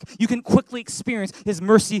back. You can quickly experience his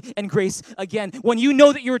mercy and grace again. When you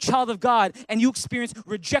know that you're a child of God and you experience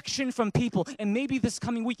rejection from people, and maybe this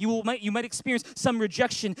coming week you might experience some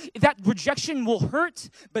rejection. That rejection will hurt,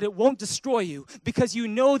 but it won't destroy you because you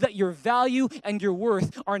know that your value and your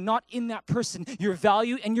worth are not in that person. Your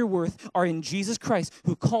value and your worth are in Jesus Christ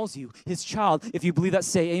who calls you his child. If you believe that,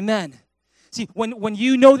 say amen. See, when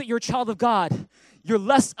you know that you're a child of God, you're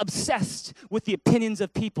less obsessed with the opinions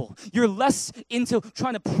of people. You're less into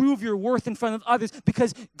trying to prove your worth in front of others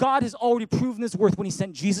because God has already proven his worth when he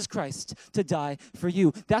sent Jesus Christ to die for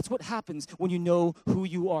you. That's what happens when you know who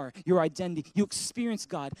you are, your identity. You experience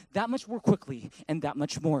God that much more quickly and that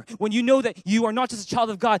much more. When you know that you are not just a child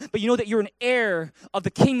of God, but you know that you're an heir of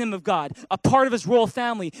the kingdom of God, a part of his royal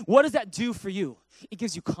family, what does that do for you? It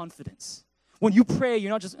gives you confidence. When you pray,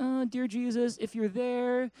 you're not just, oh, dear Jesus, if you're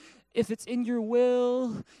there, if it's in your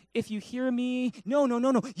will, if you hear me. No.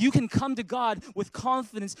 You can come to God with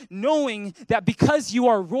confidence, knowing that because you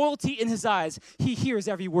are royalty in his eyes, he hears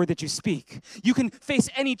every word that you speak. You can face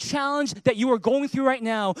any challenge that you are going through right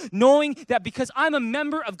now, knowing that because I'm a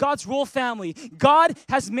member of God's royal family, God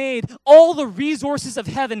has made all the resources of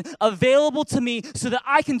heaven available to me so that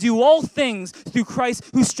I can do all things through Christ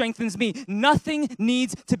who strengthens me. Nothing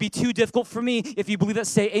needs to be too difficult for me. If you believe that,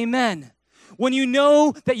 say amen. When you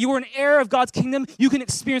know that you are an heir of God's kingdom, you can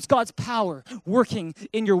experience God's power working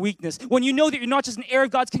in your weakness. When you know that you're not just an heir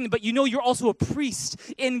of God's kingdom, but you know you're also a priest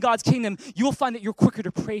in God's kingdom, you'll find that you're quicker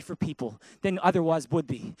to pray for people than otherwise would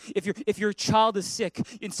be. If your child is sick,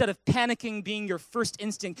 instead of panicking being your first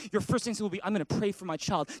instinct will be, I'm going to pray for my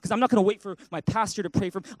child because I'm not going to wait for my pastor to pray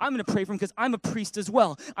for him. I'm going to pray for him because I'm a priest as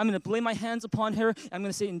well. I'm going to lay my hands upon her. I'm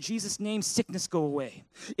going to say, in Jesus' name, sickness go away.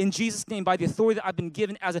 In Jesus' name, by the authority that I've been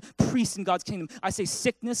given as a priest in God's kingdom, I say,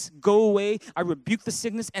 sickness, go away. I rebuke the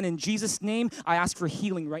sickness, and in Jesus' name, I ask for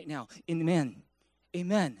healing right now. Amen.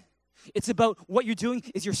 Amen. It's about what you're doing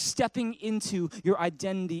is you're stepping into your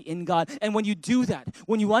identity in God. And when you do that,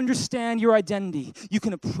 when you understand your identity, you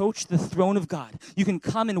can approach the throne of God. You can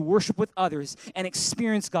come and worship with others and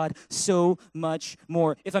experience God so much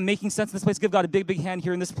more. If I'm making sense in this place, give God a big, big hand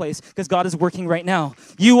here in this place because God is working right now.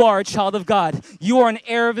 You are a child of God. You are an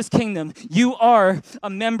heir of his kingdom. You are a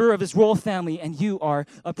member of his royal family, and you are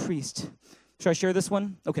a priest. Should I share this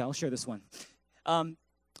one? Okay, I'll share this one.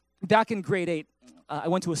 back in grade 8, I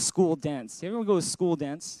went to a school dance. Everyone go to a school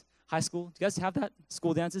dance? High school? Do you guys have that?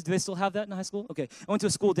 School dances? Do they still have that in high school? Okay. I went to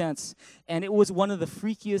a school dance, and it was one of the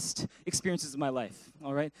freakiest experiences of my life,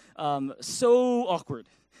 all right? So awkward.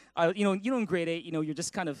 In grade 8, you're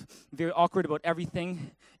just kind of very awkward about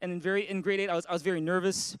everything. And in grade 8, I was very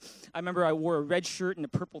nervous. I remember I wore a red shirt and a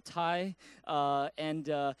purple tie. I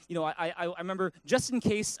remember just in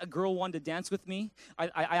case a girl wanted to dance with me,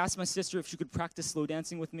 I asked my sister if she could practice slow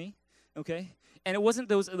dancing with me. Okay, and it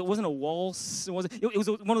wasn't a waltz. It was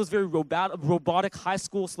one of those very robotic high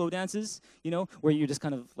school slow dances. Where you're just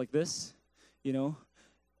kind of like this.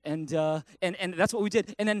 And that's what we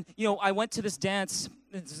did. And then I went to this dance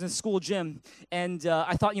in the school gym, and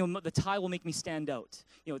I thought the tie will make me stand out.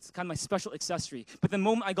 It's kind of my special accessory. But the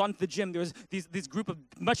moment I got into the gym, there was this group of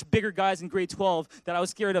much bigger guys in grade 12 that I was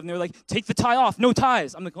scared of, and they were like, "Take the tie off, no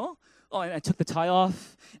ties." I'm like, "Oh." Oh, and I took the tie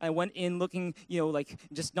off, and I went in looking, like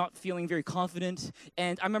just not feeling very confident.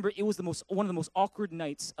 And I remember it was one of the most awkward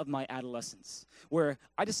nights of my adolescence, where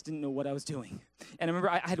I just didn't know what I was doing. And I remember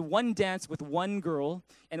I had one dance with one girl,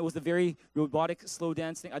 and it was a very robotic, slow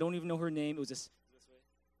dance thing. I don't even know her name. It was just this way.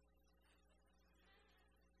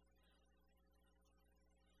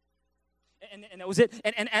 And that was it.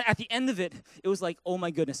 And at the end of it, it was like, oh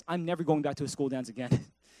my goodness, I'm never going back to a school dance again.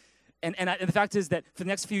 And the fact is that for the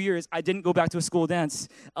next few years, I didn't go back to a school dance.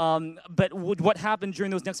 But what happened during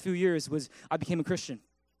those next few years was I became a Christian.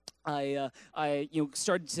 I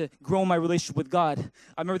started to grow my relationship with God.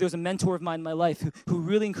 I remember there was a mentor of mine in my life who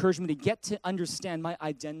really encouraged me to get to understand my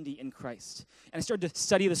identity in Christ. And I started to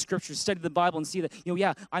study the scriptures, study the Bible, and see that,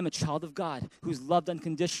 I'm a child of God who's loved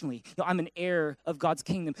unconditionally. I'm an heir of God's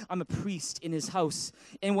kingdom. I'm a priest in his house.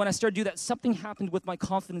 And when I started to do that, something happened with my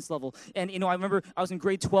confidence level. And, I remember I was in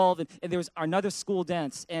grade 12, and there was another school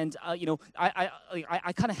dance. And,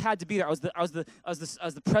 I kind of had to be there. I was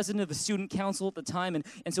the president of the student council at the time, and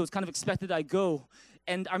so it's kind of expected I go.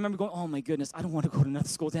 And I remember going, oh my goodness, I don't want to go to another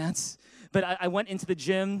school dance. But I went into the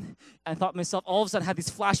gym, and I thought to myself, all of a sudden I had these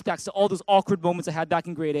flashbacks to all those awkward moments I had back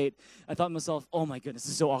in grade 8. I thought to myself, oh my goodness,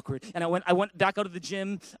 this is so awkward. And I went back out of the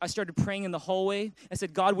gym. I started praying in the hallway. I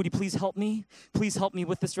said, God, would you please help me? Please help me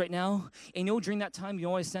with this right now. And during that time,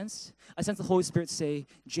 what I sensed? I sensed the Holy Spirit say,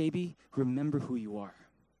 JB, remember who you are.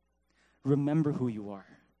 Remember who you are.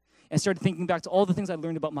 And I started thinking back to all the things I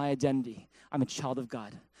learned about my identity. I'm a child of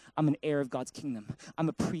God. I'm an heir of God's kingdom. I'm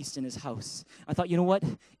a priest in his house. I thought, what?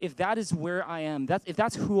 If that is where I am, if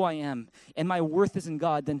that's who I am, and my worth is in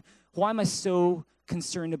God, then why am I so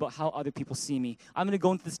concerned about how other people see me? I'm going to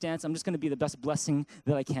go into this dance. I'm just going to be the best blessing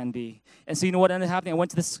that I can be. And so what ended up happening? I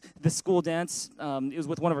went to this school dance. It was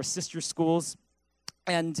with one of our sister schools.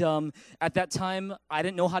 And at that time, I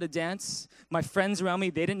didn't know how to dance. My friends around me,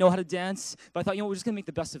 they didn't know how to dance. But I thought, we're just going to make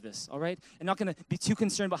the best of this, all right? I'm not going to be too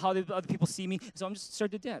concerned about how other people see me. So I'm just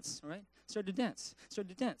started to dance, all right? Started to dance,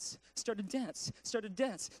 started to dance, started to dance, started to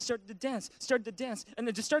dance, started to dance, started to dance, and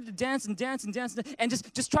then just started to dance and dance and dance and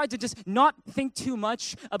just tried to just not think too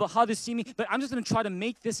much about how they see me, but I'm just going to try to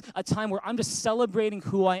make this a time where I'm just celebrating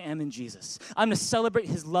who I am in Jesus. I'm going to celebrate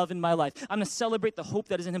his love in my life. I'm going to celebrate the hope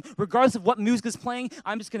that is in him. Regardless of what music is playing,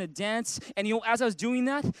 I'm just going to dance. And as I was doing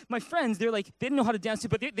that, my friends, they didn't know how to dance too,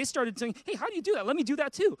 but they started saying, hey, how do you do that? Let me do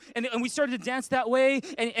that too. And we started to dance that way.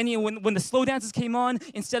 And when the slow dances came on,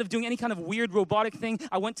 instead of doing any kind of weird robotic thing,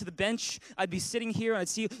 I went to the bench. I'd be sitting here, and I'd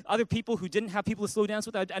see other people who didn't have people to slow dance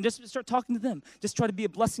with. I'd just start talking to them, just try to be a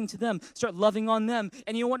blessing to them, start loving on them.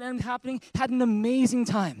 And what ended up happening? Had an amazing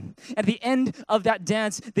time. At the end of that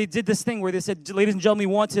dance, they did this thing where they said, ladies and gentlemen,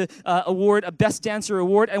 we want to award a Best Dancer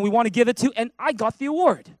award, and we want to give it to, and I got the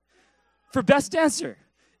award for Best Dancer.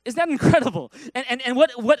 Isn't that incredible? And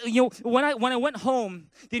when I went home,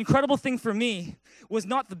 the incredible thing for me was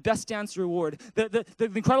not the Best Dancer award. The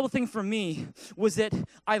incredible thing for me was that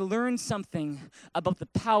I learned something about the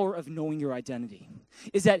power of knowing your identity.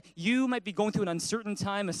 Is that you might be going through an uncertain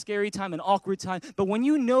time, a scary time, an awkward time, but when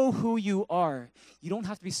you know who you are, you don't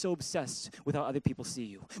have to be so obsessed with how other people see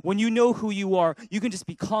you. When you know who you are, you can just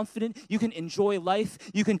be confident, you can enjoy life,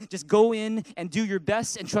 you can just go in and do your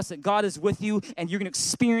best and trust that God is with you, and you're going to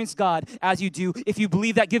experience God as you do. If you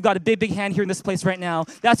believe that, give God a big, big hand here in this place right now.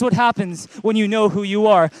 That's what happens when you know who you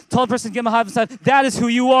are. Tell the person, give him a high five. That is who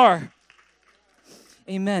you are.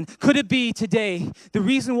 Amen. Could it be today the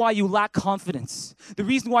reason why you lack confidence, the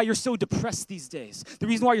reason why you're so depressed these days, the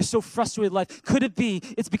reason why you're so frustrated in life, could it be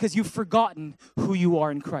it's because you've forgotten who you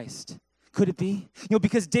are in Christ? Could it be?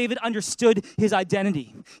 Because David understood his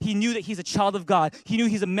identity. He knew that he's a child of God. He knew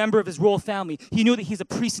he's a member of his royal family. He knew that he's a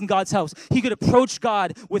priest in God's house. He could approach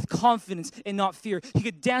God with confidence and not fear. He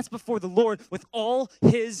could dance before the Lord with all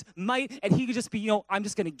his might, and he could just be, I'm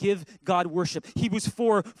just going to give God worship. Hebrews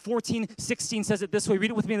 4:14-16 says it this way.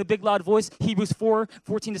 Read it with me in a big loud voice. Hebrews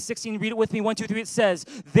 4:14-16. Read it with me. 1, 2, 3. It says,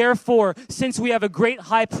 therefore, since we have a great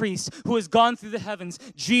high priest who has gone through the heavens,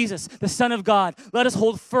 Jesus, the Son of God, let us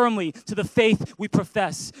hold firmly to the faith we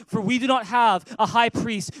profess. For we do not have a high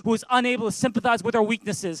priest who is unable to sympathize with our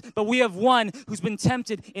weaknesses, but we have one who's been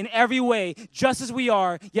tempted in every way, just as we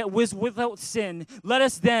are, yet was without sin. Let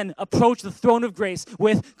us then approach the throne of grace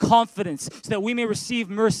with confidence, so that we may receive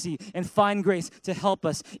mercy and find grace to help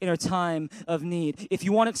us in our time of need. If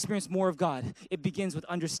you want to experience more of God, it begins with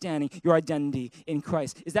understanding your identity in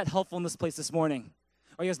Christ. Is that helpful in this place this morning?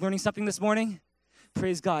 Are you guys learning something this morning?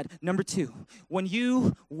 Praise God. Number 2, when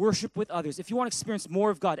you worship with others, if you want to experience more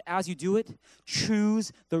of God as you do it,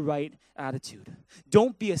 choose the right attitude.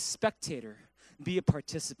 Don't be a spectator, be a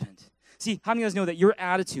participant. See, how many of you guys know that your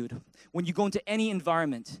attitude, when you go into any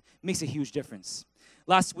environment, makes a huge difference?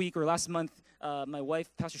 Last month, my wife,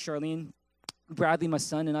 Pastor Charlene, Bradley, my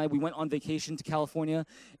son, and I, we went on vacation to California,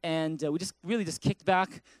 and we just kicked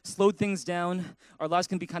back, slowed things down. Our lives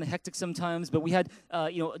can be kind of hectic sometimes, but we had,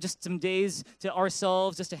 just some days to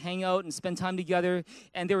ourselves, just to hang out and spend time together.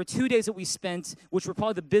 And there were 2 days that we spent, which were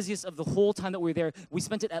probably the busiest of the whole time that we were there. We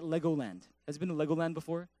spent it at Legoland. Has been to Legoland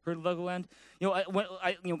before? Heard of Legoland?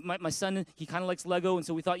 My son, he kind of likes Lego, and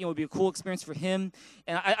so we thought, it would be a cool experience for him.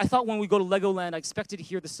 And I thought when we go to Legoland, I expected to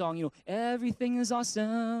hear the song, everything is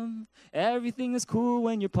awesome, everything is cool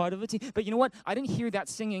when you're part of a team. But you know what? I didn't hear that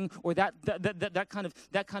singing or that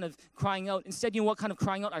kind of crying out. Instead, you know what kind of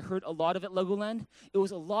crying out I heard a lot of at Legoland? It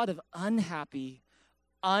was a lot of unhappy,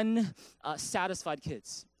 unsatisfied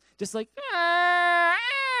kids. Just like,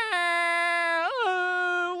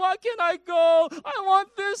 why can't I go? I want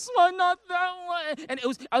this one, not that one. And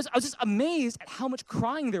I was just amazed at how much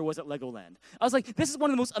crying there was at Legoland. I was like, this is one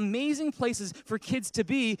of the most amazing places for kids to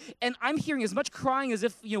be, and I'm hearing as much crying as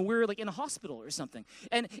if we're like in a hospital or something.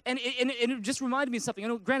 And it just reminded me of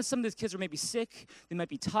something. Granted, some of these kids are maybe sick, they might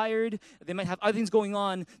be tired, they might have other things going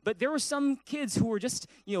on, but there were some kids who were just,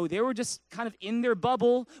 they were just kind of in their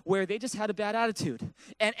bubble where they just had a bad attitude.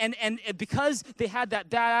 And because they had that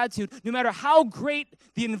bad attitude, no matter how great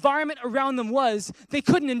the environment around them was, they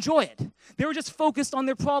couldn't enjoy it. They were just focused on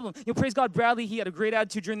their problem. Praise God, Bradley, he had a great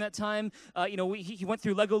attitude during that time. He went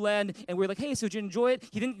through Legoland, and we were like, hey, so did you enjoy it?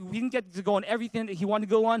 We didn't get to go on everything that he wanted to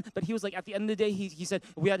go on, but he was like, at the end of the day, he said,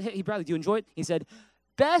 hey, Bradley, do you enjoy it? He said,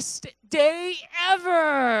 best day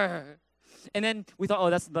ever. And then we thought,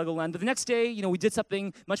 that's Legoland. But the next day, we did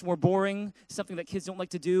something much more boring, something that kids don't like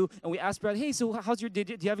to do. And we asked Brad, hey, so how's your day?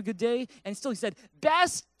 Do you have a good day? And still he said,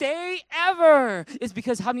 best day ever. It's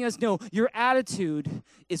because how many of us know your attitude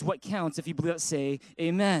is what counts? If you believe that, say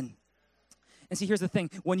amen. And see, here's the thing.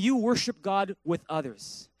 When you worship God with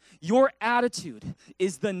others, your attitude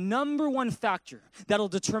is the number one factor that'll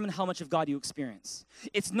determine how much of God you experience.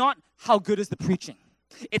 It's not how good is the preaching.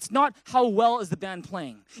 It's not how well is the band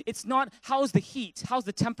playing. It's not how's the heat, how's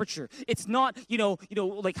the temperature. It's not,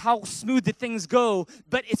 like how smooth did things go,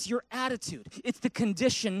 but it's your attitude. It's the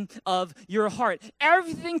condition of your heart.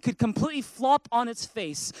 Everything could completely flop on its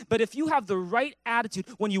face, but if you have the right attitude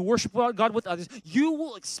when you worship God with others, you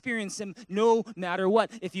will experience Him no matter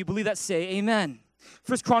what. If you believe that, say amen.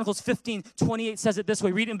 1 Chronicles 15:28 says it this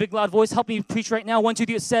way. Read it in big loud voice. Help me preach right now. 1, 2,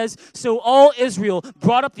 3. It says, so all Israel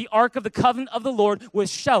brought up the ark of the covenant of the Lord with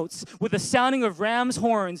shouts, with the sounding of ram's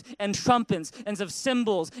horns and trumpets and of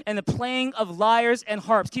cymbals and the playing of lyres and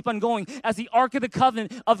harps. Keep on going. As the ark of the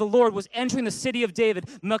covenant of the Lord was entering the city of David,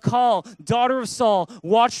 Michal, daughter of Saul,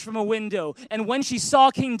 watched from a window. And when she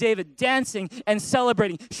saw King David dancing and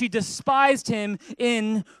celebrating, she despised him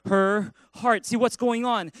in her heart. See what's going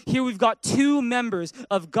on? Here we've got two members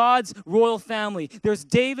of God's royal family. There's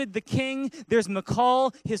David the king, there's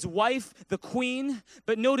Michal, his wife, the queen.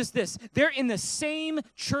 But notice this, they're in the same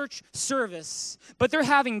church service, but they're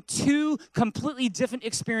having two completely different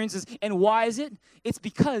experiences. And why is it? It's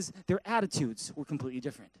because their attitudes were completely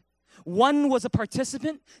different. One was a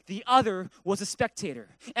participant, the other was a spectator.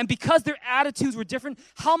 And because their attitudes were different,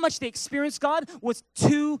 how much they experienced God was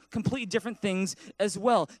two completely different things as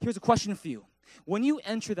well. Here's a question for you. When you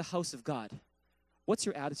enter the house of God, what's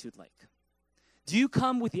your attitude like? Do you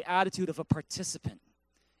come with the attitude of a participant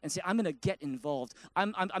and say, I'm going to get involved.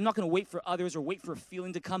 I'm not going to wait for others or wait for a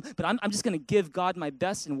feeling to come, but I'm just going to give God my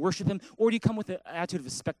best and worship him? Or do you come with the attitude of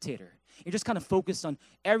a spectator? You're just kind of focused on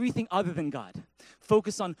everything other than God.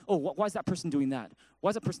 Focus on, why is that person doing that? Why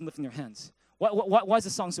is that person lifting their hands? Why is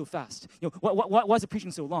the song so fast? Why is the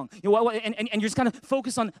preaching so long? And you're just kind of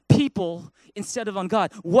focused on people instead of on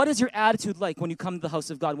God. What is your attitude like when you come to the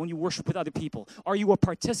house of God, when you worship with other people? Are you a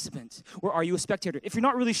participant or are you a spectator? If you're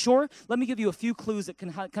not really sure, let me give you a few clues that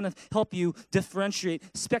can kind of help you differentiate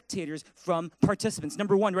spectators from participants.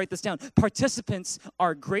 Number one, write this down. Participants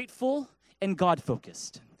are grateful and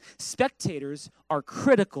God-focused. Spectators are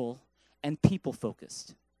critical and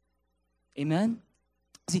people-focused. Amen?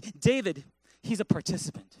 See, David, he's a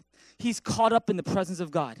participant. He's caught up in the presence of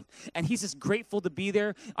God, and he's just grateful to be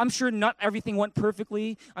there. I'm sure not everything went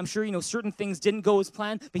perfectly. I'm sure, certain things didn't go as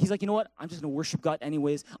planned, but he's like, you know what? I'm just going to worship God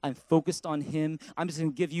anyways. I'm focused on him. I'm just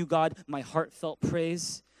going to give you, God, my heartfelt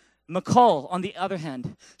praise. Michal, on the other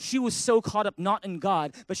hand, she was so caught up not in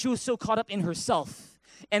God, but she was so caught up in herself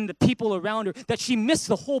and the people around her that she missed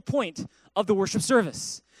the whole point of the worship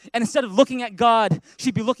service. And instead of looking at God,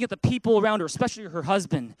 she'd be looking at the people around her, especially her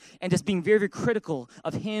husband, and just being very, very critical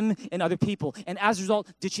of him and other people. And as a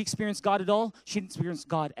result, did she experience God at all? She didn't experience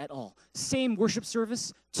God at all. Same worship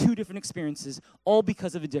service, two different experiences, all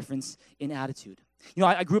because of a difference in attitude.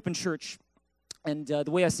 I grew up in church. And the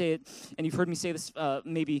way I say it, and you've heard me say this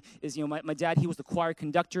maybe, is, my dad, he was the choir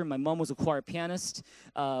conductor. My mom was a choir pianist.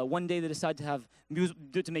 One day they decided to have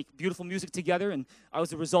to make beautiful music together, and I was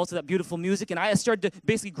the result of that beautiful music. And I started to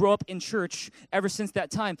basically grow up in church ever since that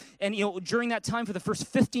time. And, during that time, for the first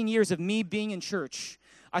 15 years of me being in church,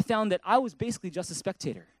 I found that I was basically just a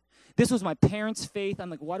spectator. This was my parents' faith. I'm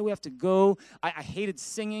like, why do we have to go? I hated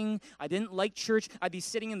singing. I didn't like church. I'd be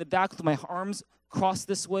sitting in the back with my arms crossed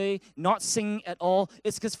this way, not singing at all.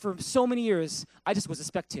 It's because for so many years, I just was a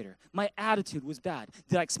spectator. My attitude was bad.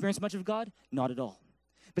 Did I experience much of God? Not at all.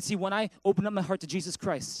 But see, when I opened up my heart to Jesus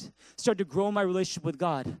Christ, started to grow my relationship with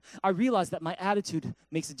God, I realized that my attitude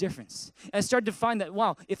makes a difference. And I started to find that,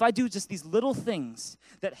 wow, if I do just these little things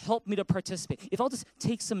that help me to participate, if I'll just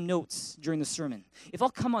take some notes during the sermon, if I'll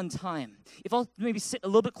come on time, if I'll maybe sit a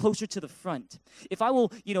little bit closer to the front, if I will,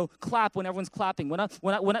 clap when everyone's clapping, when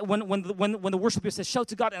the worship leader says shout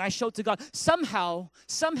to God and I shout to God, somehow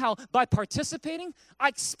by participating, I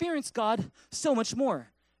experience God so much more.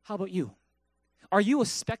 How about you? Are you a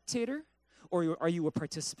spectator or are you a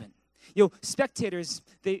participant? Spectators,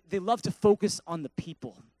 they love to focus on the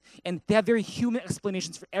people. And they have very human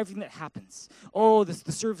explanations for everything that happens. Oh, the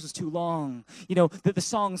service was too long. The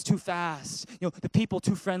song's too fast. The people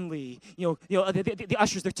too friendly. The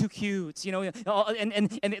ushers, they're too cute.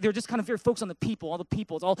 And they're just kind of very focused on the people. All the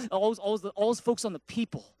people. It's always focused on the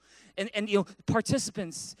people. And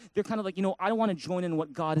participants, they're kind of like, I don't want to join in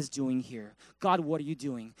what God is doing here. God, what are you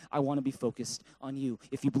doing? I want to be focused on you.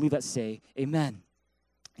 If you believe that, say amen.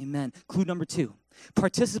 Amen. Clue number 2.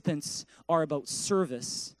 Participants are about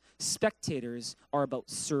service. Spectators are about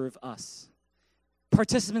serve us.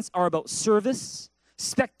 Participants are about service.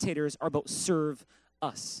 Spectators are about serve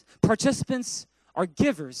us. Participants are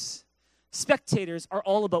givers. Spectators are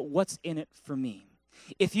all about what's in it for me.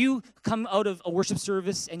 If you come out of a worship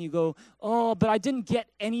service and you go, oh, but I didn't get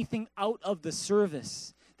anything out of the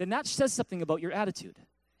service, then that says something about your attitude.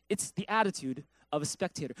 It's the attitude of a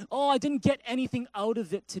spectator. Oh, I didn't get anything out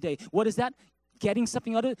of it today. What is that? Getting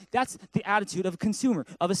something out of it? That's the attitude of a consumer,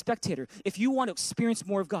 of a spectator. If you want to experience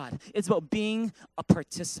more of God, it's about being a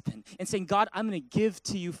participant and saying, God, I'm going to give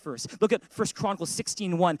to you first. Look at 1 Chronicles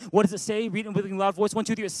 16:1. What does it say? Read it with a loud voice. 1,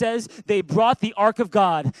 2, 3. It says, they brought the ark of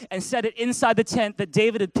God and set it inside the tent that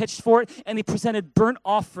David had pitched for it, and they presented burnt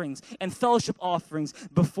offerings and fellowship offerings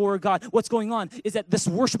before God. What's going on is that this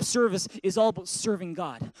worship service is all about serving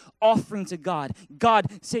God, offering to God. God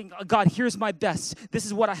saying, God, here's my best. This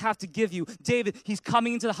is what I have to give you. David, he's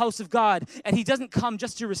coming into the house of God, and he doesn't come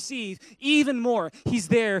just to receive. Even more, he's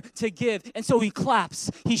there to give. And so he claps,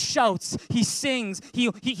 he shouts, he sings, he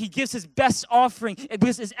gives his best offering,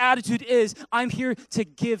 because his attitude is, I'm here to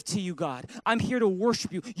give to you, God. I'm here to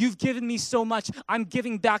worship you. You've given me so much. I'm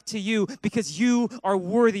giving back to you because you are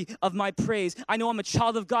worthy of my praise. I know I'm a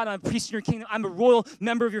child of God. I'm a priest in your kingdom. I'm a royal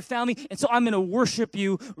member of your family, and so I'm going to worship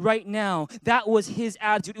you right now. That was his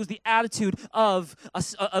attitude. It was the attitude of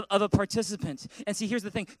a participant. And see, here's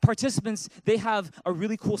the thing. Participants, they have a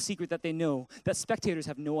really cool secret that they know that spectators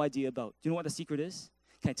have no idea about. Do you know what the secret is?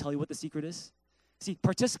 Can I tell you what the secret is? See,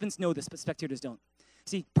 participants know this, but spectators don't.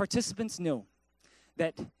 See, participants know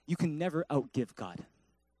that you can never outgive God.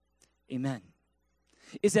 Amen.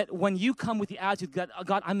 is that when you come with the attitude,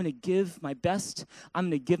 God, I'm going to give my best. I'm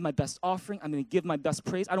going to give my best offering. I'm going to give my best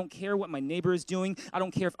praise. I don't care what my neighbor is doing. I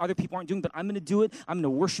don't care if other people aren't doing, but I'm going to do it. I'm going to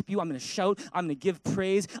worship you. I'm going to shout. I'm going to give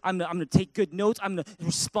praise. I'm going to take good notes. I'm going to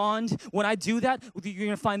respond. When I do that, you're going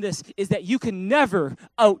to find this, is that you can never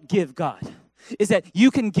outgive God. Is that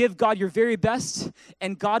you can give God your very best,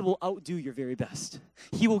 and God will outdo your very best.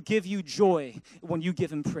 He will give you joy when you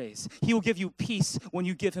give him praise. He will give you peace when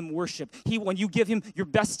you give him worship. When you give him your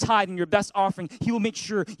best tithe and your best offering, he will make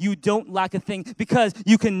sure you don't lack a thing, because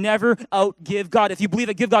you can never outgive God. If you believe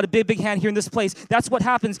it, give God a big, big hand here in this place. That's what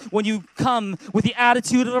happens when you come with the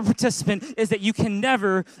attitude of a participant, is that you can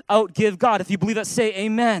never outgive God. If you believe that, say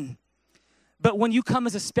amen. But when you come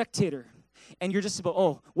as a spectator, and you're just about,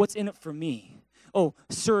 oh, what's in it for me? Oh,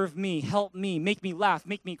 serve me, help me, make me laugh,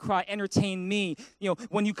 make me cry, entertain me.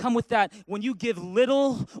 When you come with that, when you give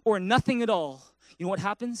little or nothing at all, you know what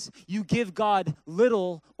happens? You give God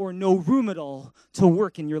little or no room at all to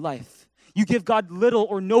work in your life. You give God little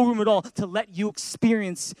or no room at all to let you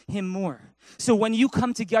experience him more. So when you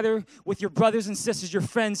come together with your brothers and sisters, your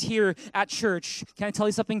friends here at church, can I tell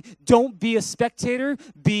you something? Don't be a spectator,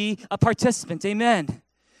 be a participant. Amen.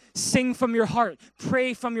 Sing from your heart.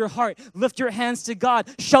 Pray from your heart. Lift your hands to God.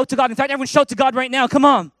 Shout to God. In fact, everyone shout to God right now. Come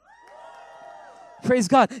on. Praise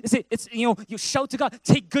God. You shout to God.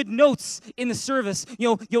 Take good notes in the service.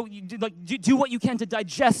 Do what you can to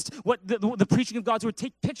digest what the preaching of God's word.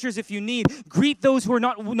 Take pictures if you need. Greet those who are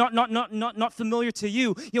not familiar to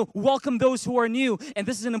you. Welcome those who are new. And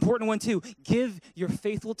this is an important one too. Give your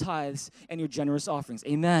faithful tithes and your generous offerings.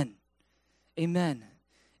 Amen. Amen.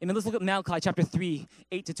 Amen. Let's look at Malachi chapter 3,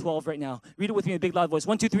 8 to 12 right now. Read it with me in a big loud voice.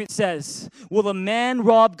 1, 2, 3, it says, will a man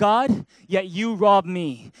rob God? Yet you rob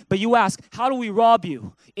me. But you ask, how do we rob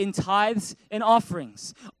you? In tithes and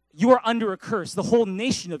offerings. You are under a curse, the whole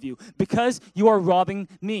nation of you, because you are robbing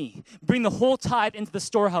me. Bring the whole tithe into the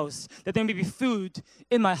storehouse, that there may be food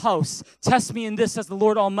in my house. Test me in this, says the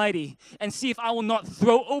Lord Almighty, and see if I will not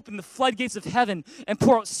throw open the floodgates of heaven and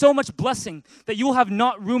pour out so much blessing that you will have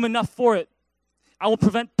not room enough for it. I will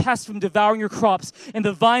prevent pests from devouring your crops, and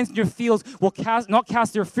the vines in your fields will not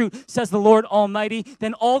cast their fruit, says the Lord Almighty.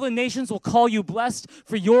 Then all the nations will call you blessed,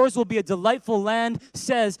 for yours will be a delightful land,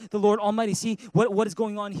 says the Lord Almighty. See what is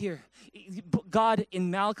going on here? God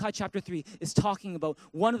in Malachi chapter 3 is talking about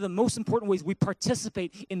one of the most important ways we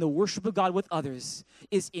participate in the worship of God with others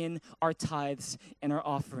is in our tithes and our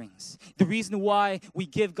offerings. The reason why we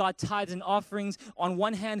give God tithes and offerings, on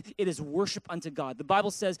one hand, it is worship unto God. The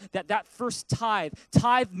Bible says that first tithe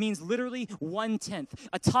means literally 1/10.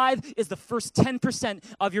 A tithe is the first 10%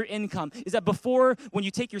 of your income. Is that before, when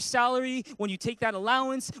you take your salary, when you take that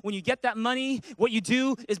allowance, when you get that money, what you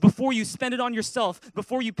do is before you spend it on yourself,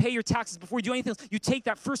 before you pay your taxes, before you do anything else, you take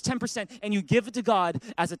that first 10% and you give it to God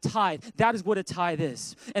as a tithe. That is what a tithe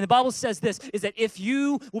is. And the Bible says this, is that if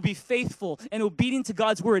you will be faithful and obedient to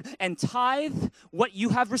God's word and tithe what you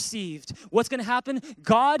have received, what's going to happen?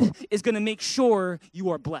 God is going to make sure you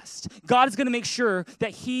are blessed. God is going to make sure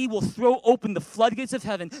that he will throw open the floodgates of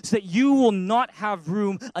heaven so that you will not have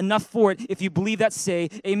room enough for it. If you believe that, say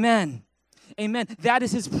amen. Amen. That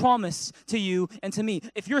is his promise to you and to me.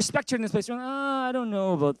 If you're a spectator in this place, you're like, I don't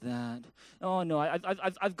know about that. Oh, no,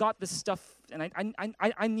 I've got this stuff, and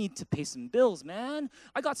I need to pay some bills, man.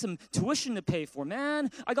 I got some tuition to pay for, man.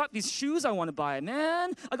 I got these shoes I want to buy,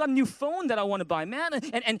 man. I got a new phone that I want to buy, man.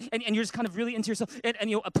 And you're just kind of really into yourself. And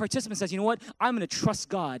a participant says, you know what? I'm going to trust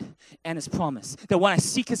God and his promise that when I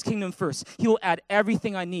seek his kingdom first, he will add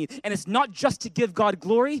everything I need. And it's not just to give God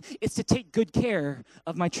glory. It's to take good care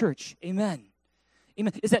of my church. Amen.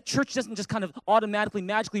 Amen. Is that church doesn't just kind of automatically,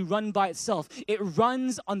 magically run by itself. It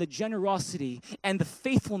runs on the generosity and the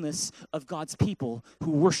faithfulness of God's people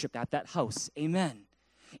who worship at that house. Amen.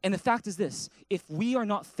 And the fact is this, if we are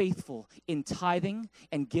not faithful in tithing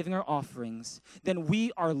and giving our offerings, then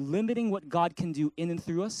we are limiting what God can do in and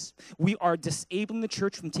through us. We are disabling the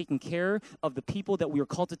church from taking care of the people that we are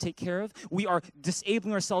called to take care of. We are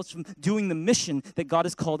disabling ourselves from doing the mission that God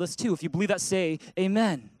has called us to. If you believe that, say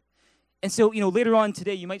amen. And so, later on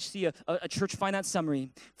today, you might see a church finance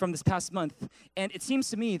summary from this past month. And it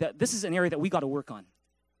seems to me that this is an area that we got to work on.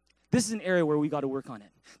 This is an area where we got to work on it.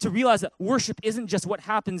 To realize that worship isn't just what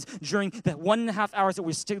happens during the 1.5 hours that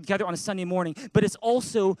we're together on a Sunday morning, but it's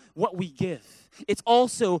also what we give. It's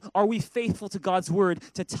also, are we faithful to God's word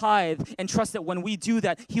to tithe and trust that when we do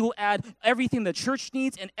that, he will add everything the church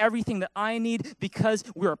needs and everything that I need because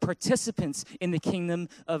we are participants in the kingdom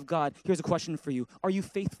of God. Here's a question for you. Are you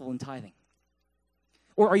faithful in tithing?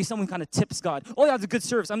 Or are you someone who kind of tips God? Oh, yeah, it's a good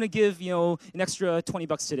service. I'm going to give, an extra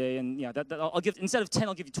 $20 today. And yeah, I'll give, instead of 10,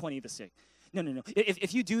 I'll give you 20 this day. No.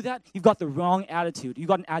 If you do that, you've got the wrong attitude. You've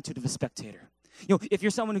got an attitude of a spectator. If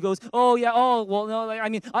you're someone who goes, oh yeah, oh well, no,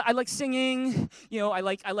 I like singing, I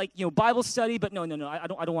like Bible study, but no, I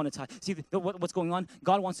don't want to tie. See, what's going on?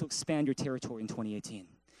 God wants to expand your territory in 2018,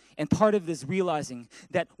 and part of it is realizing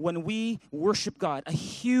that when we worship God, a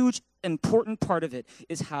huge important part of it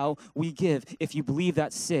is how we give. If you believe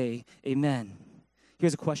that, say amen.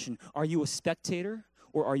 Here's a question: are you a spectator?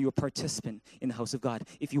 Or are you a participant in the house of God?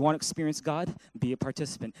 If you want to experience God, be a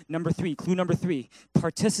participant. Clue number three,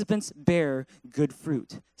 participants bear good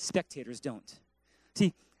fruit. Spectators don't.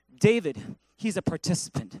 See, David, he's a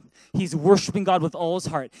participant. He's worshiping God with all his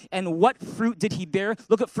heart. And what fruit did he bear?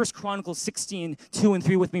 Look at 1 Chronicles 16, 2 and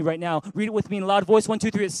 3 with me right now. Read it with me in a loud voice. 1,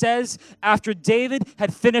 2, 3. It says, after David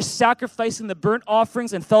had finished sacrificing the burnt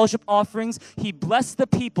offerings and fellowship offerings, he blessed the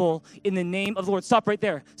people in the name of the Lord. Stop right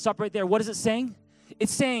there. What is it saying?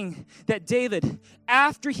 It's saying that David,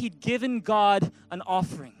 after he'd given God an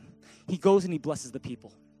offering, he goes and he blesses the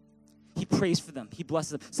people. He prays for them. He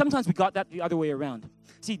blesses them. Sometimes we got that the other way around.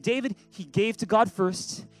 See, David, he gave to God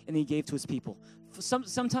first, and then he gave to his people.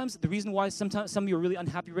 Sometimes, the reason why some of you are really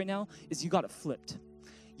unhappy right now is you got it flipped.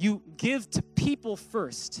 You give to people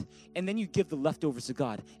first, and then you give the leftovers to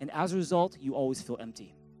God. And as a result, you always feel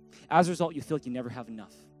empty. As a result, you feel like you never have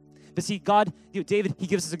enough. But see, God, David, he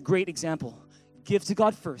gives us a great example. Give to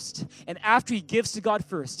God first. And after he gives to God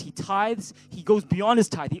first, he tithes, he goes beyond his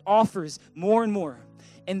tithe, he offers more and more.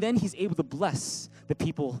 And then he's able to bless the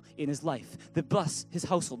people in his life, to bless his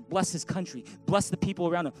household, bless his country, bless the people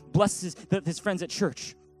around him, bless his friends at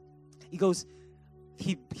church. He goes,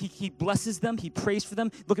 he blesses them, he prays for them.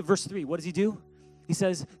 Look at verse 3. What does he do? He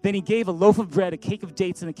says, then he gave a loaf of bread, a cake of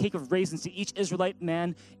dates, and a cake of raisins to each Israelite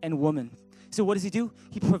man and woman. So what does he do?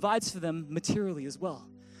 He provides for them materially as well.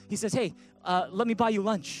 He says, hey, let me buy you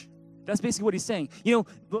lunch. That's basically what he's saying. I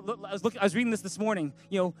was reading this morning.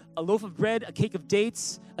 A loaf of bread, a cake of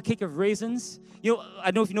dates, a cake of raisins. I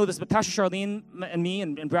don't know if you know this, but Pastor Charlene and me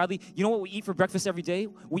and Bradley, you know what we eat for breakfast every day?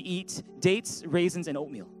 We eat dates, raisins, and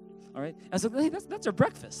oatmeal. All right? And so, hey, that's our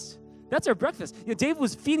breakfast. That's our breakfast. David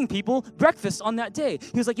was feeding people breakfast on that day.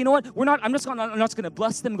 He was like, you know what? I'm not just going to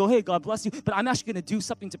bless them and go, hey, God bless you, but I'm actually going to do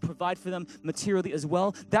something to provide for them materially as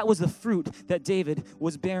well. That was the fruit that David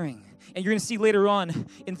was bearing. And you're going to see later on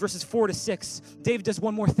in verses 4 to 6, David does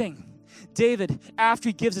one more thing. David, after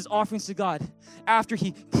he gives his offerings to God, after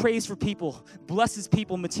he prays for people, blesses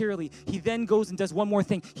people materially, he then goes and does one more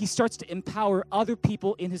thing. He starts to empower other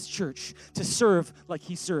people in his church to serve like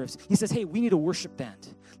he serves. He says, hey, we need a worship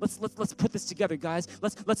band. Let's put this together, guys.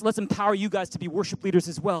 Let's empower you guys to be worship leaders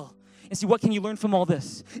as well. And see, what can you learn from all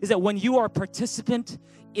this? Is that when you are a participant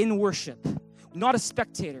in worship, not a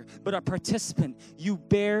spectator, but a participant, you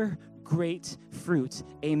bear great fruit.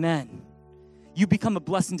 Amen. You become a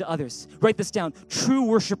blessing to others. Write this down. True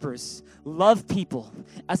worshipers love people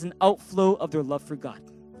as an outflow of their love for God.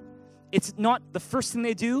 It's not the first thing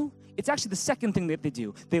they do. It's actually the second thing that they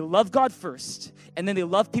do. They love God first, and then they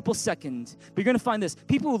love people second. But you're going to find this.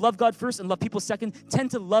 People who love God first and love people second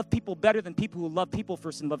tend to love people better than people who love people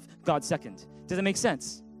first and love God second. Does that make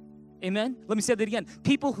sense? Amen? Let me say that again.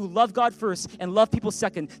 People who love God first and love people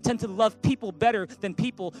second tend to love people better than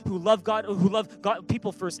people who love God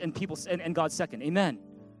people first and God second. Amen?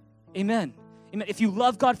 Amen. Amen. If you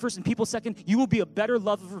love God first and people second, you will be a better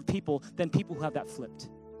lover of people than people who have that flipped.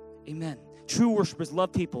 Amen. True worshipers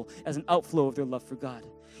love people as an outflow of their love for God.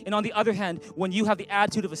 And on the other hand, when you have the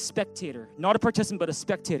attitude of a spectator, not a participant, but a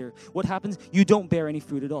spectator, what happens? You don't bear any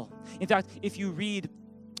fruit at all. In fact, if you read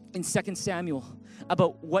in 2 Samuel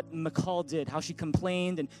about what Michal did, how she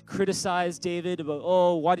complained and criticized David about,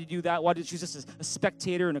 oh, why did you do that? Why did she was just a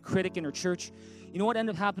spectator and a critic in her church? You know what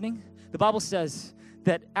ended up happening? The Bible says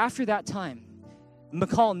that after that time,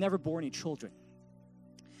 Michal never bore any children.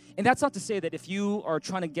 And that's not to say that if you are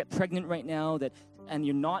trying to get pregnant right now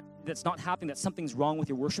that's not happening, that something's wrong with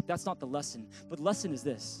your worship. That's not the lesson. But the lesson is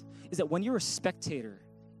this, is that when you're a spectator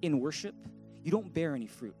in worship, you don't bear any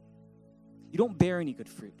fruit. You don't bear any good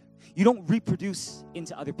fruit. You don't reproduce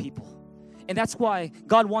into other people. And that's why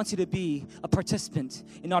God wants you to be a participant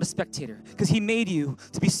and not a spectator, because he made you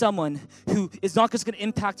to be someone who is not just going to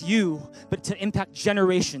impact you, but to impact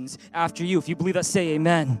generations after you. If you believe that, say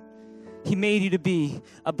amen. He made you to be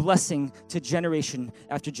a blessing to generation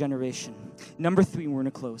after generation. Number 3, we're going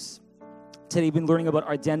to close. Today we've been learning about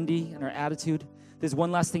our identity and our attitude. There's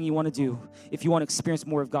one last thing you want to do if you want to experience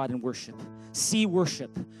more of God in worship. See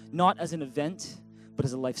worship not as an event, but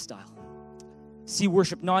as a lifestyle. See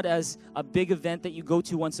worship not as a big event that you go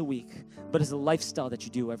to once a week, but as a lifestyle that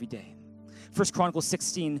you do every day. 1 Chronicles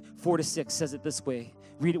 16, 4 to 6 says it this way.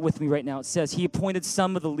 Read it with me right now. It says, he appointed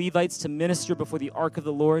some of the Levites to minister before the ark of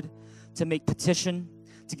the Lord, to make petition,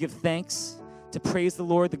 to give thanks, to praise the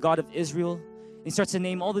Lord, the God of Israel. And he starts to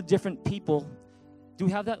name all the different people. Do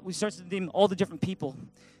we have that? We start to name all the different people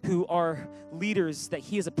who are leaders that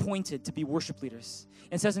he has appointed to be worship leaders.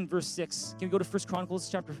 And it says in verse 6, can we go to 1 Chronicles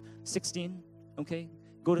chapter 16? Okay,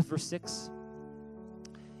 go to verse 6.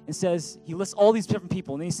 It says, he lists all these different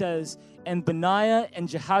people, and then he says, and Benaiah and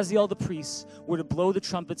Jehaziel the priests were to blow the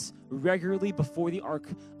trumpets regularly before the ark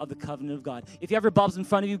of the covenant of God. If you have your Bibles in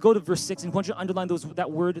front of you, go to verse 6, and I want you to underline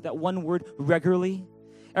that one word, regularly.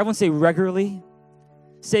 Everyone say regularly.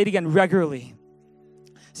 Say it again, regularly.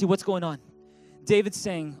 See, what's going on? David's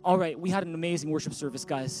saying, all right, we had an amazing worship service,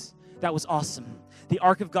 guys. That was awesome. The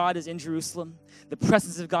ark of God is in Jerusalem. The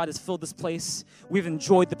presence of God has filled this place. We've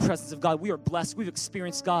enjoyed the presence of God. We are blessed. We've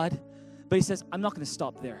experienced God. But he says, I'm not going to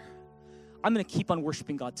stop there. I'm going to keep on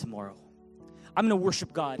worshiping God tomorrow. I'm going to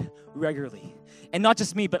worship God regularly. And not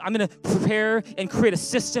just me, but I'm going to prepare and create a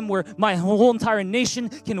system where my whole entire nation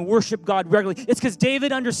can worship God regularly. It's because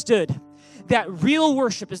David understood that real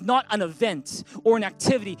worship is not an event or an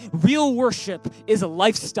activity. Real worship is a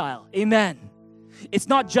lifestyle. Amen. It's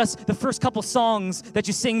not just the first couple songs that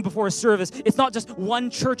you sing before a service. It's not just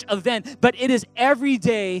one church event, but it is every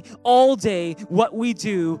day, all day, what we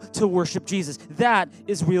do to worship Jesus. That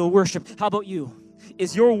is real worship. How about you?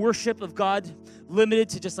 Is your worship of God limited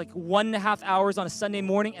to just like 1.5 hours on a Sunday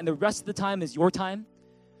morning and the rest of the time is your time?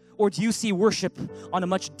 Or do you see worship on a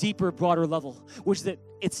much deeper, broader level, which is that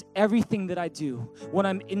it's everything that I do. When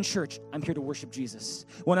I'm in church, I'm here to worship Jesus.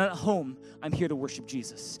 When I'm at home, I'm here to worship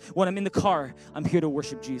Jesus. When I'm in the car, I'm here to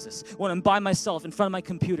worship Jesus. When I'm by myself in front of my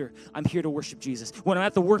computer, I'm here to worship Jesus. When I'm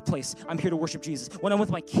at the workplace, I'm here to worship Jesus. When I'm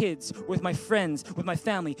with my kids, with my friends, with my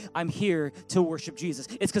family, I'm here to worship Jesus.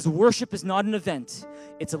 It's because worship is not an event,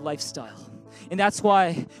 it's a lifestyle. And that's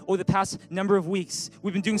why over the past number of weeks,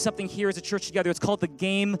 we've been doing something here as a church together. It's called the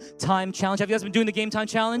Game Time Challenge. Have you guys been doing the Game Time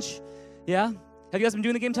Challenge? Yeah? Have you guys been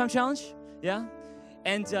doing the Game Time Challenge? Yeah?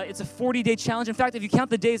 And it's a 40-day challenge. In fact, if you count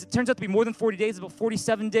the days, it turns out to be more than 40 days, about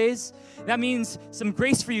 47 days. That means some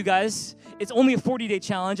grace for you guys. It's only a 40-day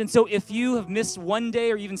challenge. And so if you have missed 1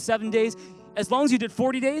 day or even 7 days, as long as you did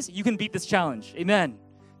 40 days, you can beat this challenge. Amen.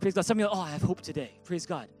 Praise God. Some of you are like, oh, I have hope today. Praise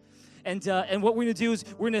God. And what we're going to do is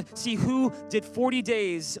we're going to see who did 40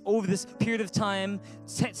 days over this period of time,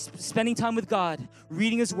 spending time with God,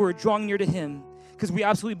 reading His Word, drawing near to Him, because we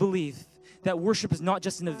absolutely believe that worship is not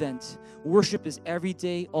just an event. Worship is every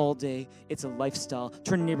day, all day. It's a lifestyle.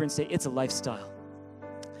 Turn to your neighbor and say, it's a lifestyle.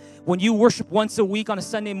 When you worship once a week on a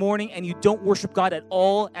Sunday morning and you don't worship God at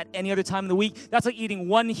all at any other time in the week, that's like eating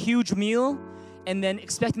one huge meal and then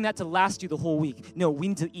expecting that to last you the whole week. No, we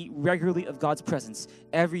need to eat regularly of God's presence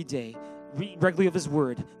every day, regularly of His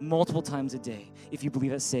Word, multiple times a day. If you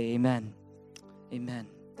believe it, say amen. Amen.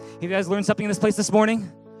 Have you guys learned something in this place this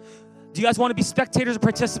morning? Do you guys want to be spectators or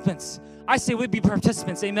participants? I say we'd be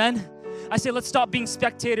participants, amen? I say let's stop being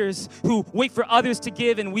spectators who wait for others to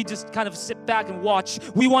give and we just kind of sit back and watch.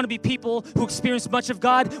 We want to be people who experience much of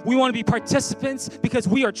God. We want to be participants because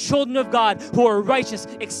we are children of God who are righteous,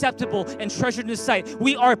 acceptable, and treasured in His sight.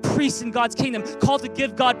 We are priests in God's kingdom, called to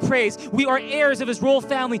give God praise. We are heirs of His royal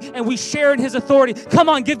family, and we share in His authority. Come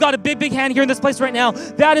on, give God a big, big hand here in this place right now.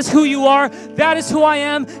 That is who you are. That is who I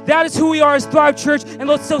am. That is who we are as Thrive Church. And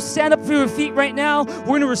let's so stand up for your feet right now. We're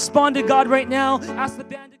going to respond to God right now. Ask the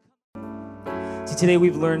band to come. See, today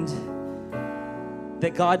we've learned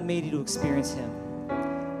that God made you to experience Him,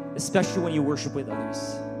 especially when you worship with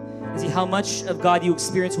others. And see, how much of God you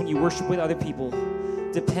experience when you worship with other people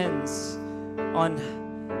depends on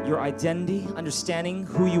your identity, understanding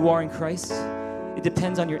who you are in Christ. It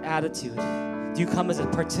depends on your attitude. Do you come as a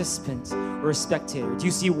participant or a spectator? Do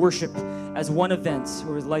you see worship as one event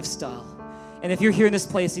or a lifestyle? And if you're here in this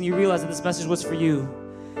place and you realize that this message was for you,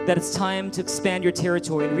 that it's time to expand your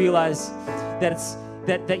territory and realize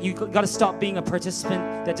that you got to stop being a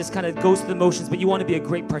participant that just kind of goes through the motions, but you want to be a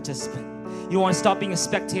great participant. You want to stop being a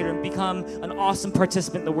spectator and become an awesome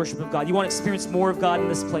participant in the worship of God. You want to experience more of God in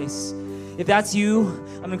this place. If that's you, I'm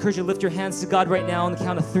going to encourage you to lift your hands to God right now on the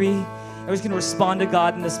count of 3. We're just going to respond to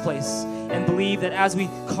God in this place and believe that as we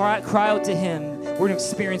cry out to Him, we're going to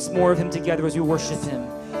experience more of Him together as we worship Him.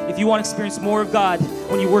 If you want to experience more of God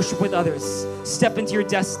when you worship with others, step into your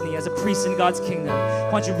destiny as a priest in God's kingdom.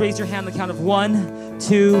 Why don't you raise your hand on the count of 1,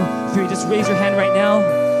 2, 3. Just raise your hand right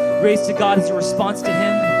now. Raise to God as your response to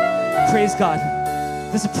Him. Praise God.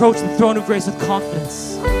 Just approach the throne of grace with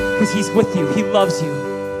confidence because He's with you. He loves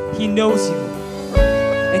you. He knows you.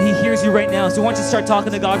 And He hears you right now. So why don't you start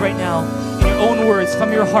talking to God right now in your own words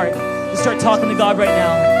from your heart. Just start talking to God right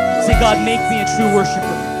now. Say, God, make me a true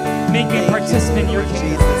worshiper. Make me a participant in your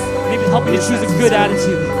kingdom. Maybe help me to choose a good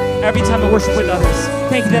attitude every time I worship with others.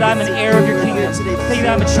 Thank you that I'm an heir of your kingdom. Thank you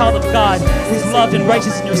that I'm a child of God who's loved and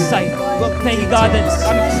righteous in your sight. Thank you, God, that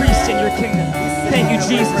I'm a priest in your kingdom. Thank you,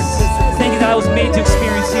 Jesus. Thank you that I was made to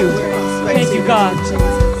experience you. Thank you, God.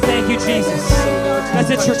 Thank you, Jesus.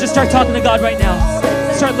 That's it, church. Just start talking to God right now.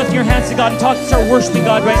 Start lifting your hands to God and start worshiping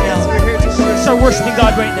God right now. Start worshiping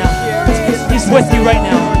God right now. He's with you right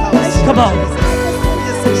now. Come on.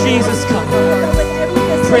 Jesus, come.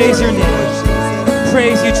 Praise your name.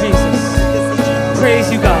 Praise you, Jesus.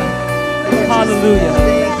 Praise you, God. Hallelujah.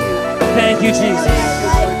 Thank you, Jesus.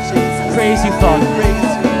 Praise you, Father.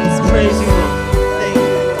 Praise you, Lord.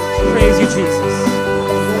 Praise you, Jesus.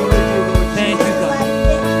 Thank you, God.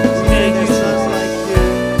 Thank you, Jesus.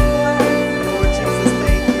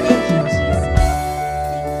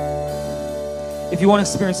 If you want to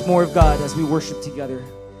experience more of God as we worship together,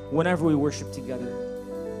 whenever we worship together,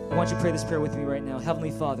 I want you to pray this prayer with me right now.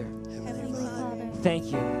 Heavenly Father, thank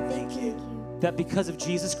you that because of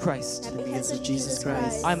Jesus Christ,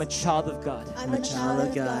 I'm a child of God.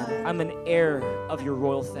 I'm an heir of your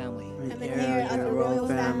royal family.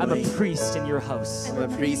 I'm a priest in your house.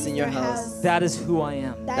 That is who I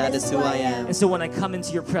am. And so when I come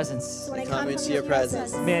into your presence,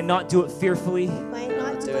 may I not do it fearfully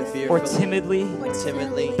or timidly,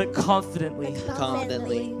 but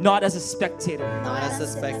confidently, not as a spectator,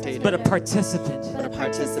 but a participant.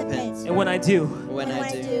 And when I do,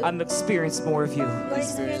 I'm experiencing more of you.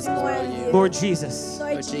 Lord Jesus,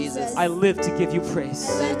 I live to give you praise.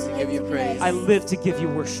 I live to give you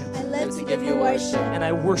worship. And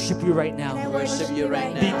I worship you right now.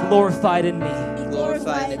 Be glorified in me.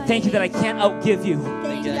 Thank you that I can't outgive you.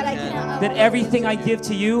 That everything I give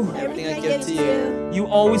to you, you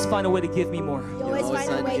always find a way to give me more.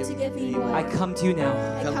 I come to you now.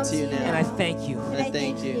 And I thank you.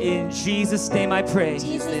 In Jesus' name I pray.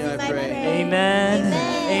 Amen.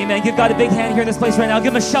 Amen. Give God a big hand here in this place right now.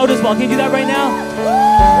 Give him a shout as well. Can you do that right now?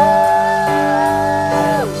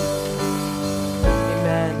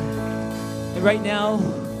 Amen. And right now,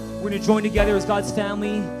 we're going to join together as God's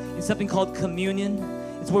family in something called communion.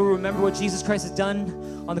 It's where we remember what Jesus Christ has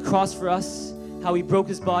done on the cross for us, how he broke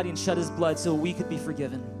his body and shed his blood so we could be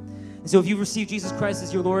forgiven. And so if you've received Jesus Christ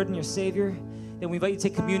as your Lord and your Savior, then we invite you to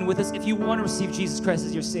take communion with us. If you want to receive Jesus Christ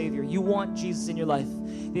as your Savior, you want Jesus in your life,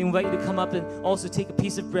 then we invite you to come up and also take a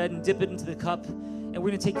piece of bread and dip it into the cup. And we're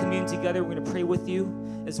going to take communion together. We're going to pray with you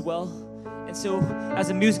as well. And so as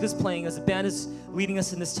the music is playing, as the band is leading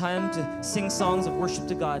us in this time to sing songs of worship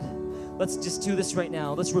to God, let's just do this right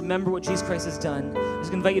now. Let's remember what Jesus Christ has done. I'm just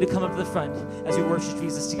going to invite you to come up to the front as we worship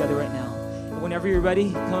Jesus together right now. Whenever you're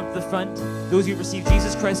ready, come up to the front. Those of you who receive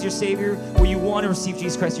Jesus Christ your Savior, or you want to receive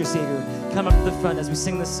Jesus Christ your Savior, come up to the front as we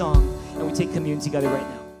sing this song and we take communion together right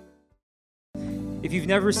now. If you've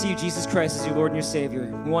never received Jesus Christ as your Lord and your Savior,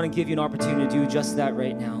 we want to give you an opportunity to do just that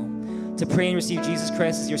right now. To pray and receive Jesus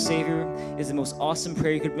Christ as your Savior is the most awesome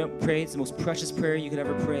prayer you could pray. It's the most precious prayer you could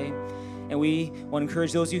ever pray. And we want to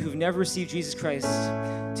encourage those of you who've never received Jesus Christ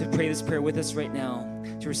to pray this prayer with us right now,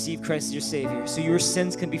 to receive Christ as your Savior, so your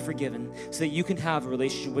sins can be forgiven, so that you can have a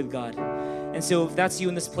relationship with God. And so if that's you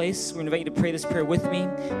in this place, we're going to invite you to pray this prayer with me.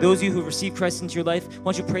 Those of you who have received Christ into your life,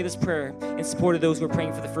 why don't you pray this prayer in support of those who are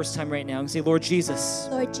praying for the first time right now, and say, Lord Jesus,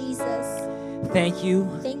 thank you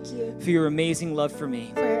for your amazing love for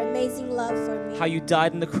me. How you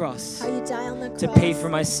died on the cross to pay for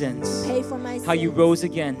my sins. How you rose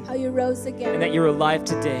again. And that you're alive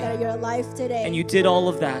today. And you did all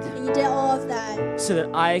of that so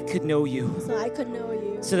that I could know you.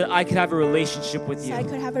 So that I could have a relationship with you.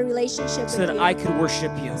 So that I could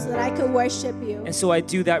worship you. And so I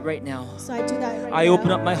do that right now. I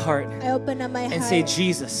open up my heart and say,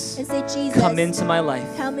 Jesus, come into my life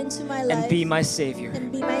and be my Savior.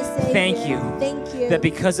 Thank you that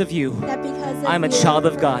because of you, I'm a child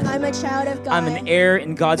of God. I'm an heir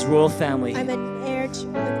in God's royal family.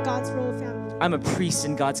 I'm a priest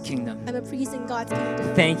in God's kingdom.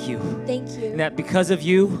 Thank you. And that because of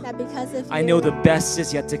you, I know the best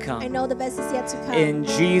is yet to come. In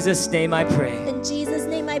Jesus' name I pray.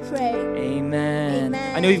 Amen.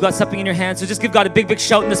 I know you've got something in your hand, so just give God a big, big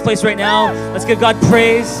shout in this place right now. Let's give God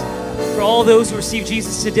praise for all those who received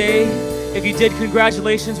Jesus today. If you did,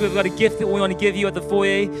 congratulations. We've got a gift that we want to give you at the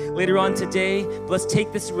foyer later on today. But let's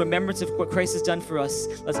take this in remembrance of what Christ has done for us.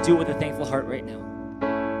 Let's do it with a thankful heart right now.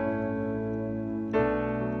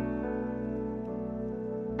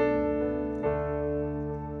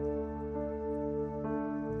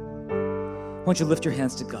 Why don't you lift your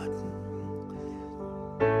hands to God?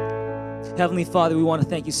 Heavenly Father, we want to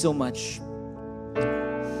thank you so much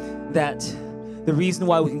that the reason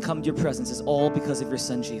why we can come to your presence is all because of your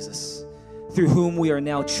Son, Jesus, through whom we are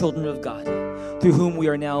now children of God, through whom we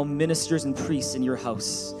are now ministers and priests in your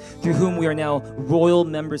house, through whom we are now royal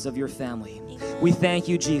members of your family. We thank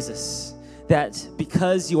you, Jesus, that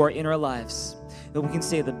because you are in our lives, that we can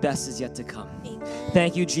say the best is yet to come.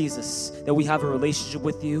 Thank you, Jesus, that we have a relationship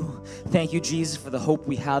with you. Thank you, Jesus, for the hope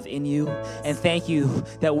we have in you. And thank you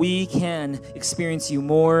that we can experience you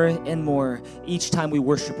more and more each time we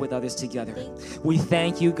worship with others together. We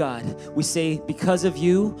thank you, God. We say because of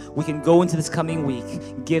you, we can go into this coming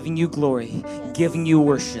week giving you glory, giving you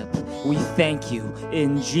worship. We thank you.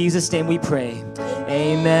 In Jesus' name we pray.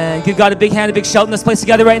 Amen. Give God a big hand, a big shout in this place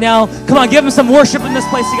together right now. Come on, give him some worship in this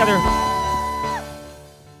place together.